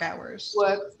 During work hours.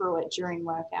 Work through it during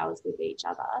work hours with each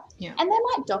other. Yeah. And they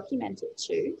might document it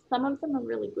too. Some of them are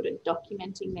really good at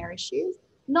documenting their issues,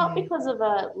 not because of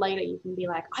later you can be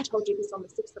like, I told you this on the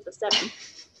 6th of the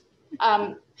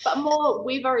 7th. But more,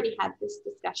 we've already had this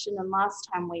discussion and last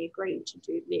time we agreed to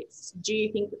do this. Do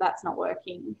you think that that's not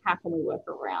working? How can we work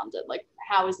around it? Like,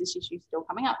 how is this issue still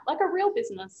coming up? Like a real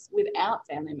business without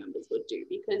family members would do,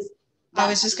 because I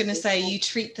was just going to say, you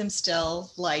treat them still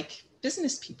like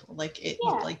business people, like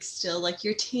still like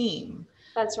your team.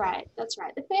 That's right.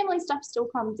 The family stuff still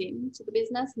comes into the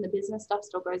business and the business stuff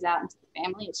still goes out into the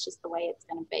family. It's just the way it's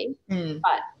going to be.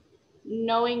 But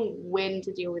knowing when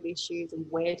to deal with issues and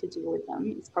where to deal with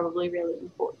them is probably really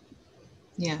important.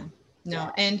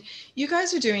 And you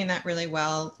guys are doing that really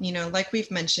well. You know, like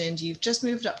we've mentioned, you've just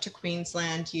moved up to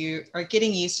Queensland. You are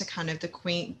getting used to kind of the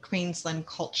Queensland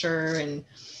culture and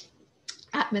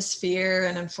atmosphere,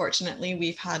 and unfortunately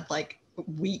we've had like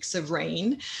weeks of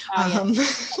rain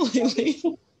lately.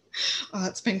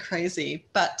 It's been crazy,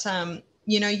 but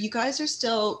you know, you guys are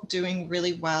still doing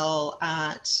really well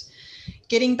at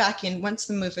getting back in, once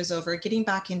the move is over, getting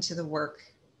back into the work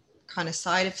kind of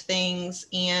side of things.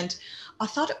 And I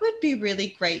thought it would be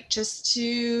really great just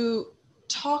to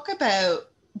talk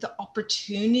about the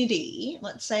opportunity,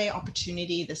 let's say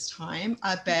opportunity this time,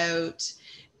 about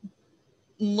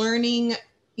learning,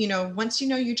 you know, once you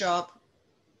know your job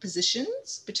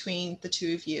positions between the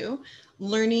two of you,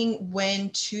 learning when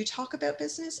to talk about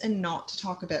business and not to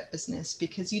talk about business,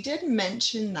 because you did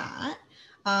mention that,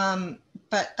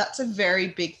 but that's a very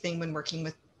big thing when working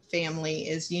with family,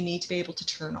 is you need to be able to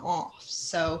turn off.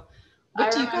 So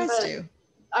what do you guys do?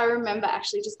 I remember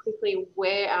actually just quickly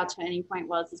where our turning point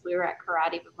was, is we were at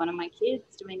karate with one of my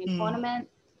kids doing a tournament.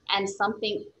 And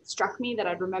something struck me that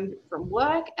I'd remembered from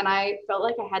work, and I felt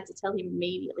like I had to tell him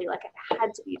immediately, like it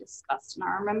had to be discussed. And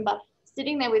I remember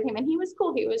sitting there with him, and he was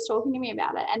cool. He was talking to me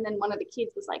about it. And then one of the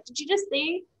kids was like, did you just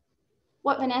see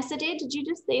what Vanessa did? Did you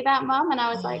just see that, Mum? And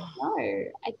I was like, no,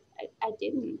 I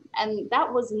didn't. And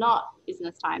that was not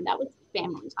business time. That was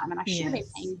family time. And I should have been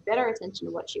paying better attention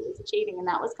to what she was achieving. And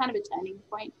that was kind of a turning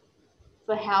point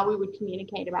for how we would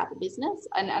communicate about the business.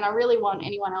 And I really want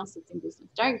anyone else that's in business,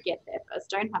 don't get there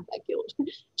first. Don't have that guilt.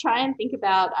 Try and think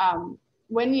about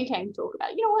when you came to talk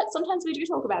about it. You know what? Sometimes we do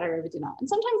talk about it over dinner, and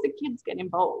sometimes the kids get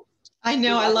involved. I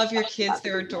know. I love your kids.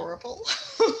 They're adorable.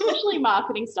 Especially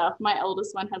marketing stuff. My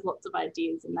eldest one has lots of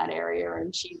ideas in that area,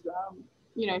 and she's,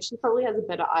 you know, she probably has a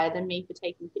better eye than me for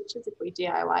taking pictures if we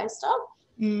DIY stuff,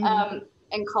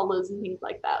 and collars and things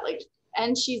like that. Like,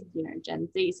 and she's, you know, Gen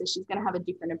Z, so she's going to have a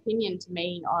different opinion to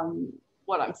me on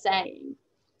what I'm saying.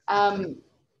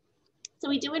 So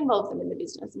we do involve them in the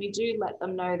business. We do let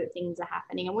them know that things are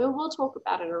happening, and we will talk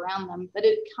about it around them, but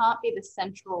it can't be the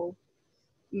central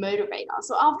motivator.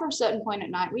 So after a certain point at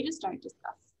night, we just don't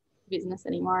discuss business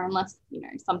anymore unless,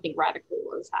 something radical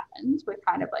has happened. We're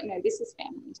kind of like, no, this is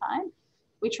family time.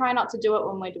 We try not to do it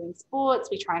when we're doing sports.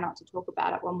 We try not to talk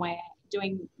about it when we're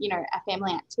doing, a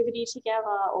family activity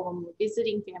together or when we're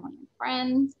visiting family and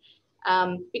friends,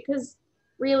 because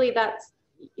really that's,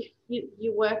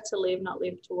 you work to live, not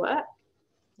live to work.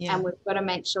 Yeah. And we've got to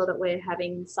make sure that we're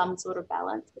having some sort of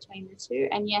balance between the two.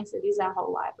 And yes, it is our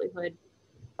whole livelihood,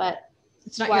 but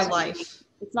it's not your life.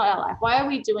 It's not our life. Why are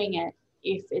we doing it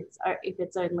if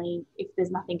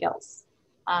there's nothing else?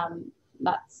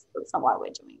 That's not why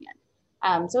we're doing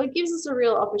it. So it gives us a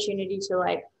real opportunity to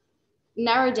like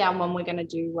narrow down when we're going to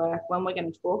do work, when we're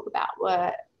going to talk about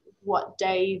work, what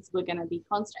days we're going to be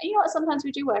constant. You know what? Sometimes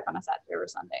we do work on a Saturday or a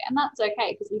Sunday, and that's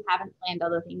okay because we haven't planned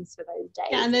other things for those days.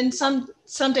 Yeah, and then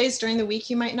some days during the week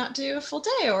you might not do a full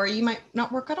day, or you might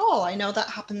not work at all. I know that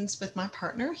happens with my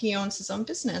partner. He owns his own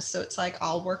business, so it's like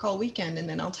I'll work all weekend and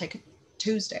then I'll take a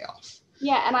Tuesday off.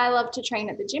 Yeah, and I love to train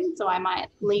at the gym, so I might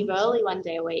leave early one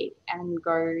day a week and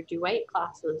go do weight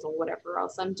classes or whatever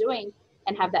else I'm doing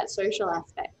and have that social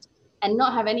aspect. And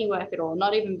not have any work at all,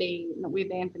 not even be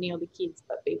with Anthony or the kids,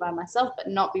 but be by myself, but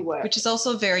not be work. Which is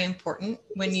also very important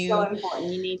so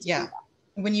important. You need to do that.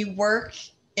 When you work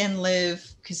and live,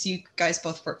 because you guys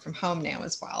both work from home now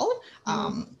as well.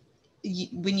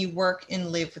 When you work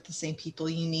and live with the same people,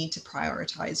 you need to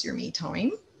prioritize your me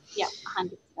time. Yeah, 100%.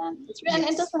 It's really, and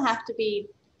it doesn't have to be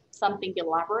something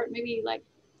elaborate. Maybe like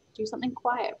do something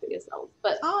quiet for yourself.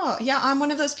 But I'm one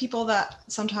of those people that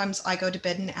sometimes I go to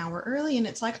bed an hour early and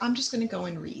it's like I'm just going to go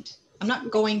and read. I'm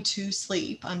not going to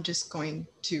sleep, I'm just going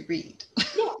to read.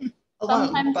 Yeah.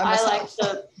 Sometimes I like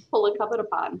to pull a cupboard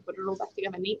apart and put it all back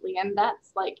together neatly, and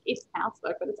that's like, it's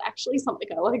housework, but it's actually something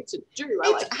I like to do.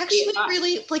 It's actually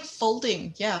really like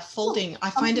folding. I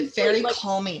find it very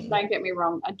calming. Don't get me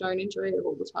wrong, I don't enjoy it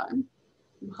all the time.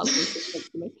 My husband sits next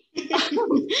to me.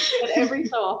 But every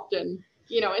so often,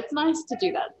 it's nice to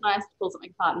do that. It's nice to pull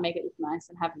something apart and make it look nice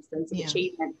and have a sense of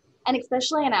achievement. And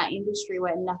especially in our industry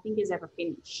where nothing is ever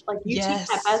finished. Like you take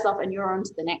that baz off and you're on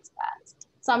to the next baz.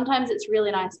 Sometimes it's really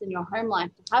nice in your home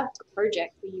life to have a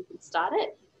project where you can start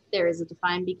it. There is a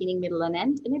defined beginning, middle, and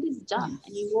end, and it is done.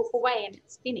 And you walk away and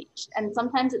it's finished. And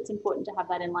sometimes it's important to have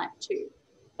that in life too.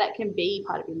 That can be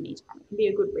part of your me time. It can be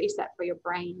a good reset for your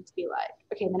brain to be like,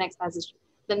 okay, the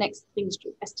next thing is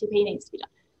due. STP needs to be done.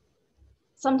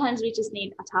 Sometimes we just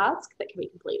need a task that can be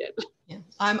completed. Yeah,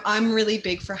 I'm really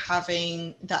big for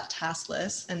having that task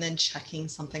list and then checking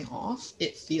something off.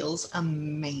 It feels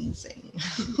amazing.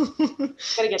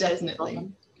 Gotta get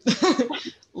definitely.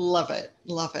 Love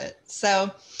it. So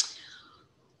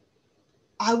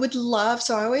I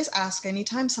always ask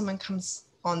anytime someone comes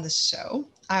on the show,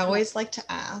 I always like to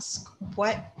ask,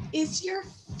 what is your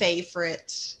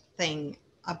favorite thing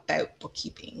about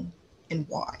bookkeeping and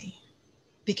why?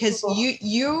 Because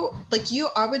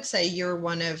I would say you're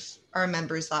one of our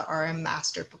members that are a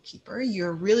master bookkeeper.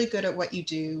 You're really good at what you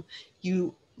do.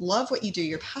 You love what you do.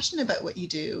 You're passionate about what you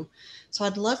do. So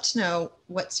I'd love to know,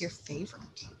 what's your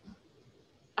favorite?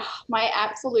 My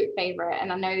absolute favorite,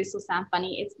 and I know this will sound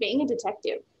funny, it's being a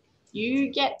detective.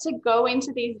 You get to go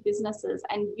into these businesses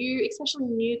and you, especially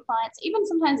new clients, even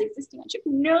sometimes existing ones, you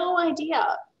have no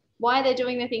idea why they're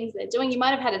doing the things they're doing. You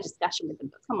might have had a discussion with them,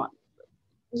 but come on.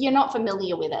 You're not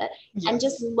familiar with it. And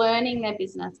just learning their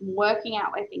business and working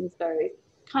out where things go,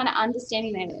 kind of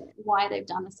understanding why they've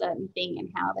done a certain thing and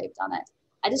how they've done it.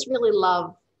 I just really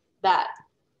love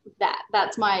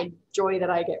that's my joy that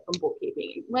I get from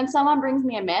bookkeeping. When someone brings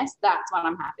me a mess, that's when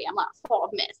I'm happy. I'm like,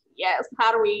 mess. Yes.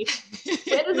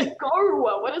 Where does it go?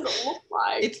 What does it look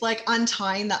like? It's like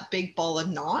untying that big ball of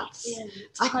knots. Yeah.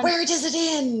 It's like, where does it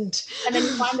end? And then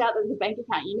you find out there's a bank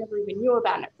account you never even knew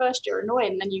about. And at first you're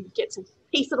annoyed, and then you get to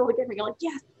piece it all together and you're like,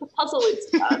 yes, the puzzle is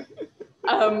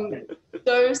done.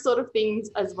 Those sort of things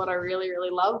is what I really,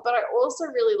 really love. But I also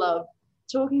really love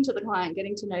talking to the client,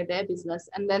 getting to know their business,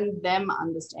 and then them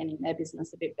understanding their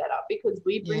business a bit better, because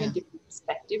we bring a different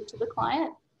perspective to the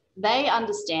client. They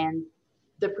understand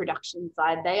the production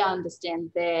side, they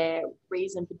understand their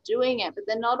reason for doing it, but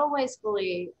they're not always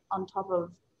fully on top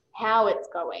of how it's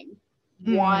going,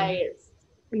 why it's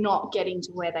not getting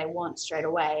to where they want straight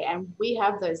away. And we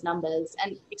have those numbers,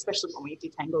 and especially when we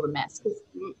detangle the mess, because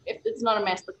if it's not a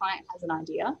mess, the client has an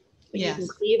idea. You can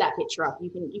clear that picture up, you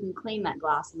can clean that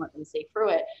glass and let them see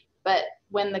through it. But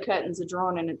when the curtains are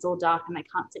drawn and it's all dark and they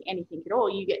can't see anything at all,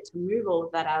 you get to move all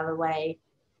of that out of the way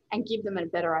and give them a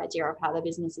better idea of how their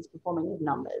business is performing with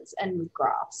numbers and with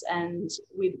graphs and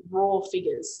with raw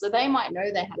figures. So they might know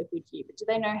they had a good year, but do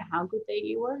they know how good their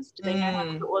year was? Do they know how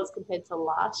good it was compared to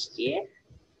last year?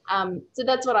 So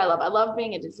that's what I love. I love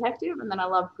being a detective, and then I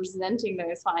love presenting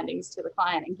those findings to the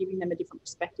client and giving them a different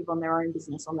perspective on their own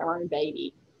business, on their own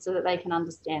baby, so that they can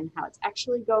understand how it's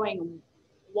actually going and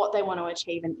what they want to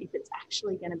achieve and if it's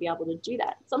actually going to be able to do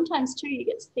that. Sometimes too, you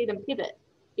get to see them pivot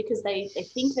because they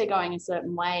think they're going a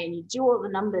certain way, and you do all the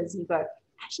numbers and you go,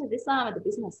 actually, this arm of the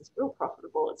business is real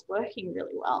profitable. It's working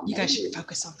really well. You guys should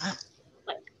focus on that.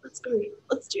 Like, let's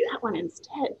do that one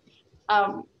instead.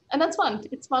 And that's fun.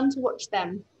 It's fun to watch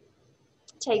them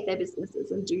take their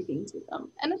businesses and do things with them.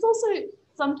 And it's also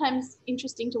sometimes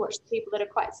interesting to watch the people that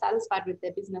are quite satisfied with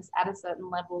their business at a certain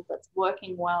level, that's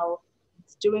working well,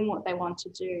 it's doing what they want to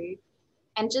do,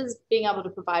 and just being able to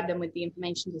provide them with the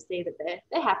information to see that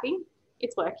they're happy,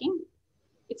 it's working,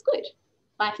 it's good.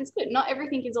 Life is good. Not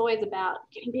everything is always about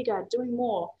getting bigger, doing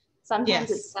more. Sometimes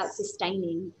it's about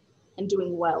sustaining and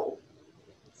doing well.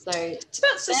 So it's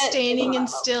about sustaining and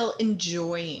still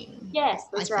enjoying. Yes,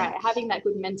 that's right. Having that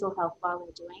good mental health while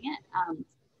we're doing it.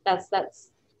 That's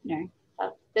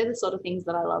they're the sort of things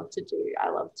that I love to do. I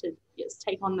love to just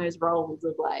take on those roles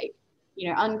of like,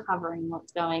 uncovering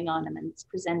what's going on and then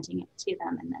presenting it to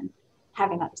them and then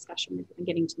having that discussion with them and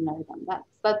getting to know them.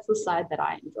 That's the side that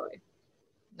I enjoy.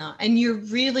 No, and you're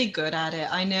really good at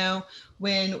it. I know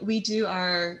when we do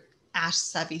our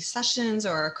Ask Savvy sessions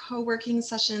or our co-working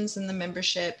sessions in the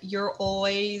membership, you're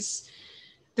always,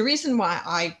 the reason why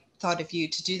I thought of you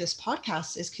to do this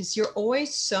podcast is because you're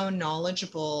always so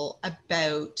knowledgeable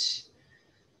about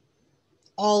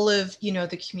all of,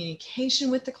 the communication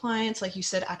with the clients, like you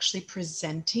said, actually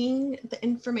presenting the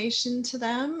information to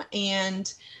them.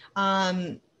 And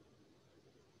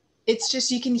it's just,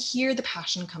 you can hear the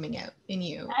passion coming out in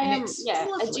you. I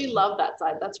do love that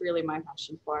side. That's really my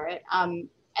passion for it.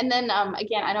 And then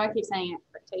again, I know I keep saying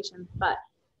expectations, but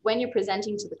when you're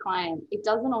presenting to the client, it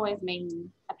doesn't always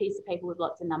mean a piece of paper with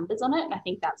lots of numbers on it. And I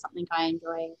think that's something I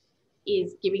enjoy,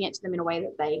 is giving it to them in a way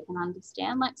that they can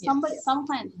understand. Like some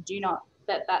clients do not,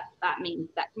 that means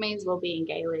may as well be in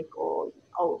Gaelic or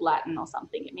Old Latin or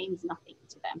something. It means nothing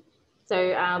to them.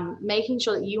 So making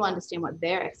sure that you understand what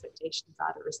their expectations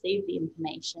are to receive the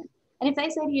information. And if they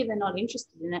say to you they're not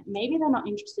interested in it, maybe they're not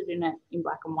interested in it in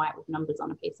black and white with numbers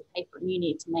on a piece of paper, and you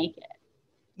need to make it.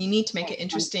 You need to make it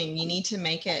interesting. You need to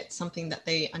make it something that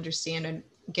they understand and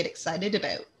get excited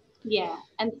about. Yeah,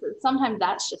 and sometimes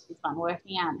that's just as fun,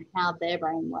 working out how their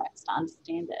brain works to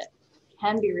understand it. It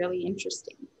can be really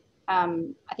interesting.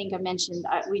 I think I've mentioned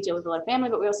we deal with a lot of family,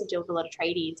 but we also deal with a lot of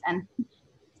tradies, and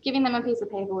giving them a piece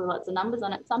of paper with lots of numbers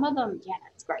on it. Some of them,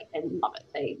 that's great. They love it.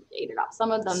 They eat it up.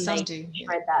 Some of them, shred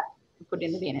that and put it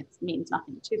in the bin. It means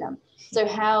nothing to them. So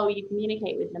how you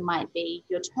communicate with them might be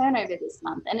your turnover this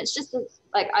month. And it's just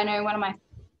I know one of my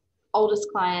oldest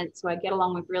clients who I get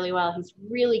along with really well, he's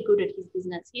really good at his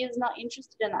business. He is not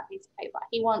interested in that piece of paper.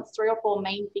 He wants 3 or 4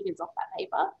 main figures off that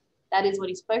paper. That is what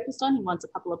he's focused on. He wants a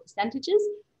couple of percentages.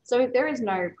 So there is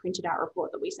no printed out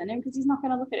report that we send him because he's not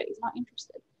going to look at it. He's not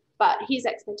interested. But his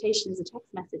expectation is a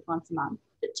text message once a month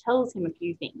that tells him a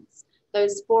few things.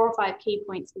 Those 4 or 5 key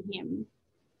points for him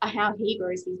are how he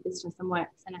grows his business and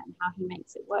works in it and how he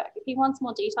makes it work. If he wants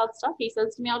more detailed stuff, he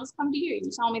says to me, I'll just come to you.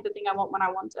 You tell me the thing I want when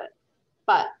I want it.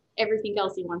 But everything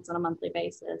else he wants on a monthly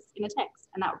basis in a text.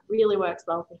 And that really works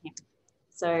well for him.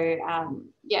 So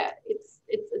it's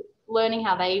learning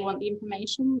how they want the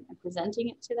information and presenting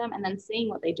it to them, and then seeing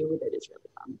what they do with it is really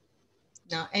fun.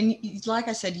 No, and like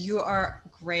I said, you are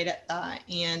great at that.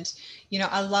 And,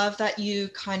 I love that you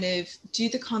kind of do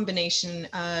the combination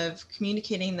of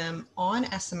communicating them on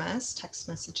SMS, text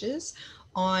messages,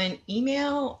 on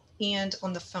email, and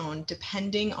on the phone,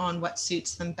 depending on what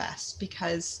suits them best.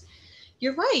 Because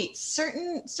you're right,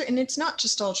 certain, it's not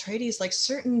just all tradies, like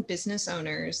certain business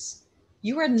owners,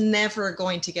 you are never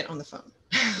going to get on the phone.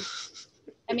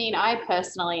 I mean, I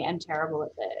personally am terrible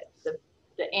at the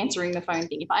answering the phone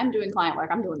thing. If I'm doing client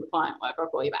work, I'm doing the client work. I'll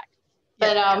call you back.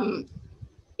 But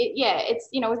it's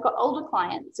we've got older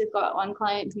clients. We've got one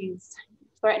client who's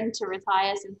threatened to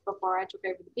retire since before I took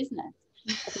over the business.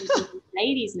 I think he's in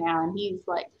his 80s now, and he's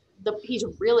he's a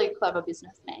really clever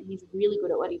businessman. He's really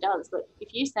good at what he does. But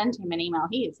if you send him an email,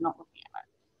 he is not looking at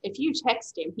it. If you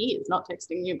text him, he is not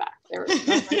texting you back. There is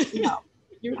no way to help.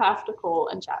 You have to call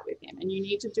and chat with him, and you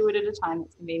need to do it at a time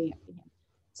that's convenient for him.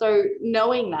 So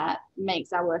knowing that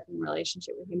makes our working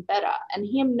relationship with him better, and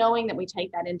him knowing that we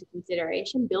take that into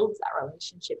consideration builds that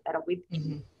relationship better with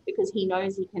him, because he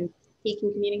knows he can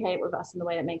communicate with us in the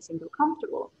way that makes him feel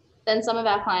comfortable. Then some of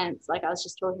our clients, like I was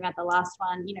just talking about the last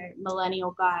one,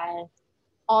 millennial guy,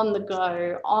 on the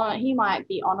go. He might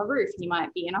be on a roof, he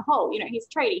might be in a hole. He's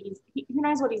a tradie. Who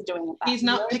knows what he's doing with that? He's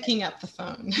not picking up the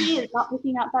phone. He is not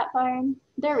picking up that phone.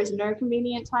 There is no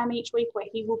convenient time each week where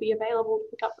he will be available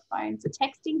to pick up the phone. So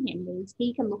texting him means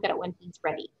he can look at it when he's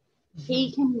ready.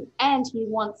 He can, and he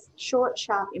wants short,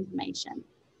 sharp information.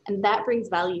 And that brings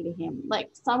value to him. Like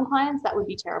some clients, that would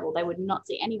be terrible. They would not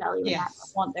see any value in that, but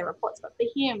want their reports. But for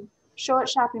him, short,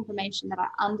 sharp information that I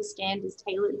understand is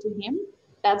tailored to him,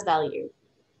 that's value.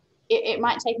 It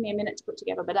might take me a minute to put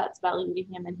together, but that's value to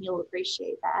him and he'll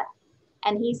appreciate that.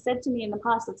 And he said to me in the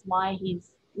past, that's why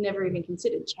he's never even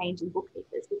considered changing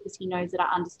bookkeepers, because he knows that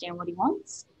I understand what he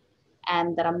wants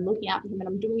and that I'm looking out for him and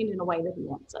I'm doing it in a way that he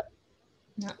wants it.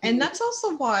 Yeah. And that's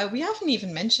also why we haven't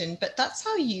even mentioned, but that's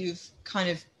how you've kind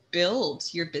of build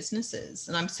your businesses.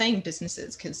 And I'm saying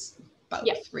businesses because both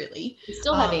really. You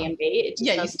still have EMB. It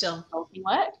just you still consulting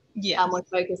work. Yeah. We're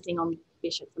focusing on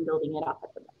Bishops and building it up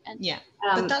at the moment. Yeah.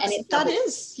 But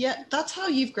that's how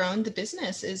you've grown the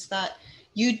business, is that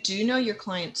you do know your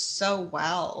clients so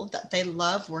well that they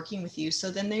love working with you. So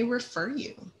then they refer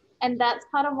you. And that's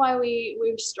part of why we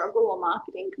struggle on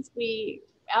marketing, because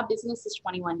our business is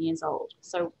 21 years old.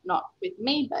 So not with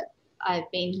me, but I've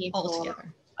been here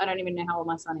altogether. I don't even know how old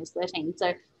my son is, 13.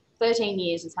 So 13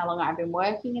 years is how long I've been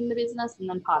working in the business. And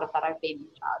then part of that, I've been in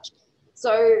charge.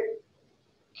 So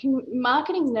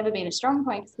marketing's never been a strong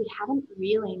point because we haven't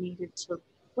really needed to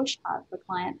push hard for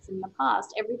clients in the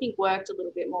past. Everything worked a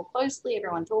little bit more closely.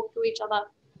 Everyone talked to each other.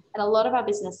 And a lot of our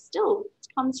business still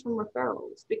comes from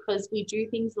referrals, because we do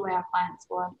things the way our clients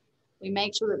want. We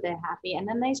make sure that they're happy, and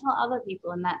then they tell other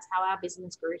people, and that's how our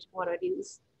business grew to what it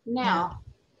is now.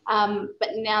 But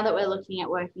now that we're looking at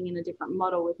working in a different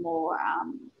model with more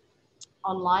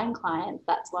online clients,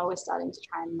 that's why we're starting to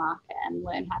try and market and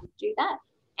learn how to do that.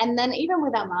 And then even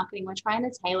with our marketing, we're trying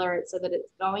to tailor it so that it's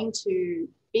going to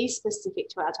be specific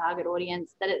to our target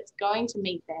audience, that it's going to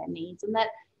meet their needs, and that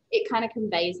it kind of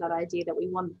conveys that idea that we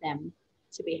want them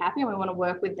to be happy and we want to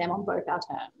work with them on both our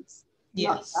terms.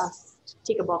 Yes. Not just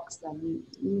tick a box and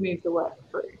move the work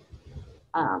through.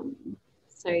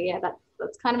 So yeah,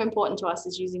 that's kind of important to us,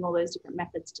 is using all those different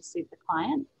methods to suit the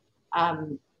client.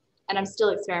 And I'm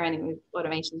still experimenting with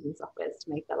automations and softwares to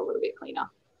make that a little bit cleaner.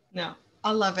 No,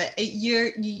 I love it.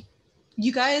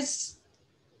 You guys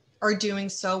are doing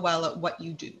so well at what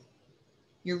you do.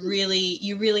 You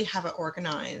really have it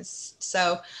organized.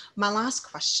 So my last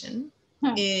question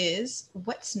is,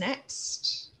 what's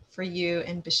next for you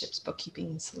and Bishop's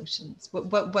Bookkeeping Solutions?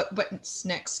 What's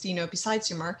next? Besides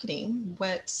your marketing,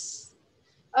 what's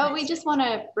we just want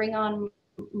to bring on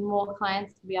more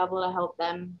clients to be able to help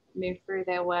them move through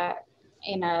their work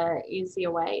in a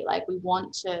easier way. Like we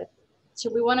want to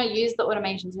use the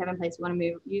automations we have in place. We want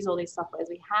to use all these softwares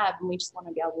we have, and we just want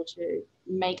to be able to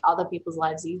make other people's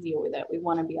lives easier with it. We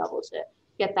want to be able to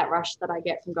get that rush that I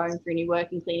get from going through new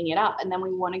work and cleaning it up. And then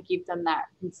we want to give them that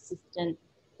consistent,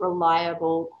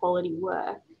 reliable, quality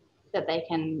work that they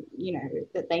can,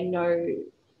 that they know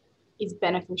is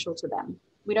beneficial to them.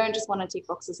 We don't just want to tick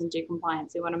boxes and do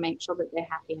compliance. We want to make sure that they're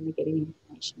happy and they're getting the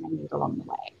information they need along the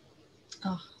way.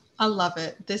 Oh, I love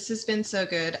it. This has been so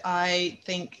good. I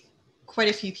think quite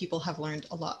a few people have learned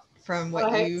a lot from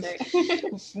what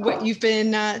you've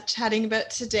been chatting about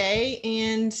today.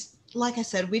 And like I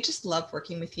said, we just love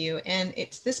working with you. And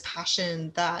it's this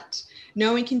passion that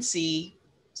no one can see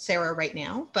Sarah right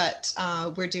now, but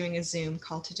we're doing a Zoom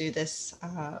call to do this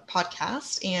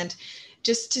podcast. And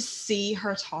just to see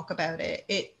her talk about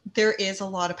it, there is a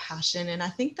lot of passion. And I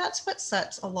think that's what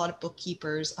sets a lot of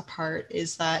bookkeepers apart,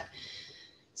 is that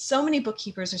so many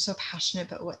bookkeepers are so passionate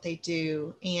about what they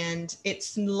do. And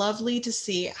it's lovely to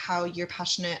see how you're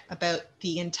passionate about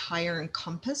the entire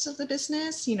encompass of the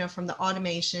business, from the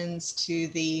automations to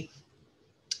the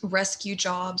rescue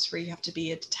jobs where you have to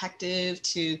be a detective,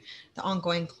 to the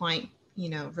ongoing client,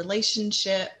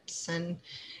 relationships. And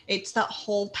it's that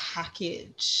whole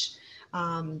package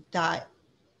that,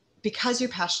 because you're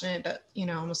passionate about,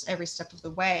 almost every step of the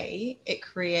way, it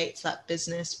creates that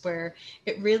business where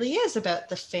it really is about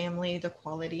the family, the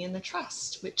quality, and the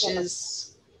trust, which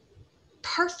is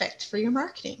perfect for your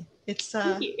marketing. It's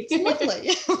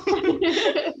lovely.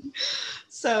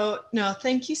 So no,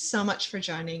 thank you so much for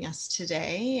joining us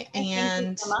today.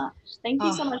 And thank you so much. Thank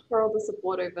you so much for all the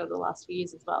support over the last few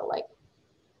years as well. Like,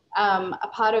 a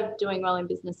part of doing well in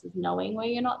business is knowing where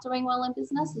you're not doing well in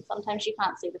business, and sometimes you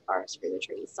can't see the forest through the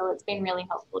trees. So it's been really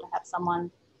helpful to have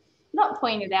someone not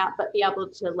point it out, but be able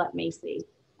to let me see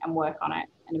and work on it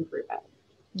and improve it.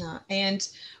 No, and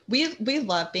we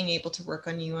love being able to work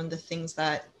on you on the things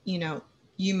that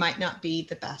you might not be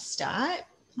the best at,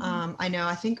 I know,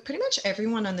 I think pretty much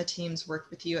everyone on the team's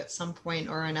worked with you at some point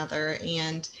or another,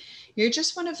 and you're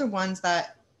just one of the ones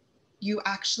that you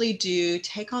actually do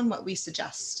take on what we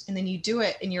suggest, and then you do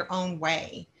it in your own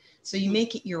way. So you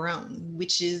make it your own,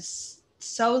 which is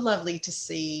so lovely to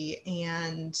see.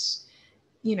 And,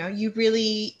 you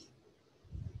really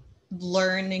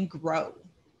learn and grow,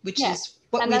 which is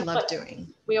what we love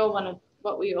doing.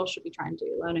 What we all should be trying to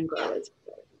do, learn and grow as we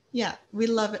go. Yeah, we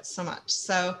love it so much.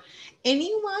 So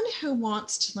anyone who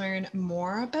wants to learn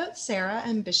more about Sarah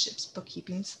and Bishop's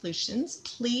bookkeeping solutions,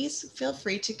 please feel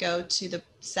free to go to the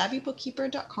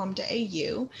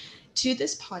savvybookkeeper.com.au to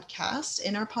this podcast.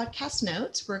 In our podcast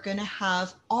notes, we're going to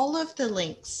have all of the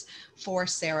links for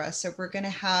Sarah. So we're going to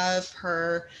have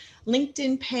her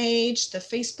LinkedIn page, the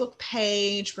Facebook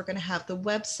page. We're going to have the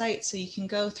website so you can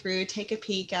go through, take a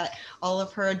peek at all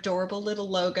of her adorable little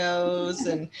logos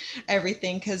and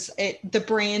everything, because the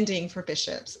branding for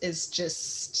Bishops is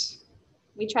just...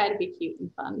 We try to be cute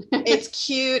and fun. It's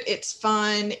cute, it's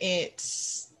fun,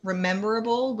 it's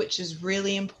rememberable, which is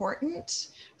really important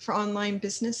for online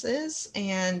businesses.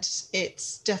 And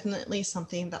it's definitely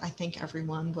something that I think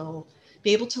everyone will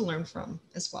be able to learn from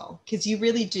as well, because you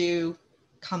really do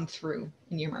come through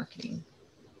in your marketing.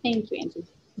 Thank you, Angie.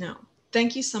 No,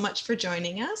 thank you so much for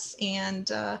joining us.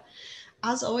 And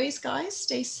as always, guys,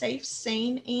 stay safe,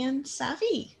 sane, and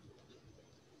savvy.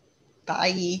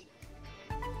 Bye.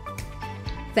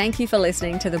 Thank you for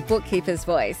listening to The Bookkeeper's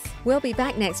Voice. We'll be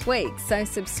back next week, so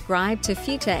subscribe to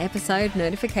future episode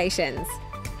notifications.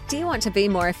 Do you want to be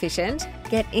more efficient?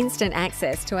 Get instant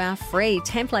access to our free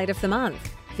template of the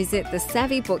month. Visit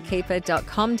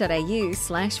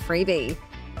thesavvybookkeeper.com.au/freebie.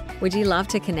 Would you love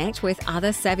to connect with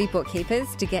other savvy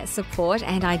bookkeepers to get support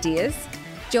and ideas?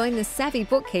 Join the Savvy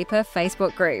Bookkeeper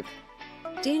Facebook group.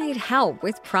 Do you need help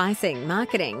with pricing,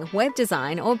 marketing, web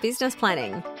design, or business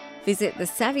planning? Visit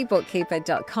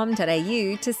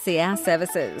thesavvybookkeeper.com.au to see our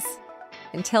services.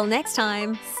 Until next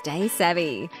time, stay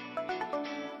savvy.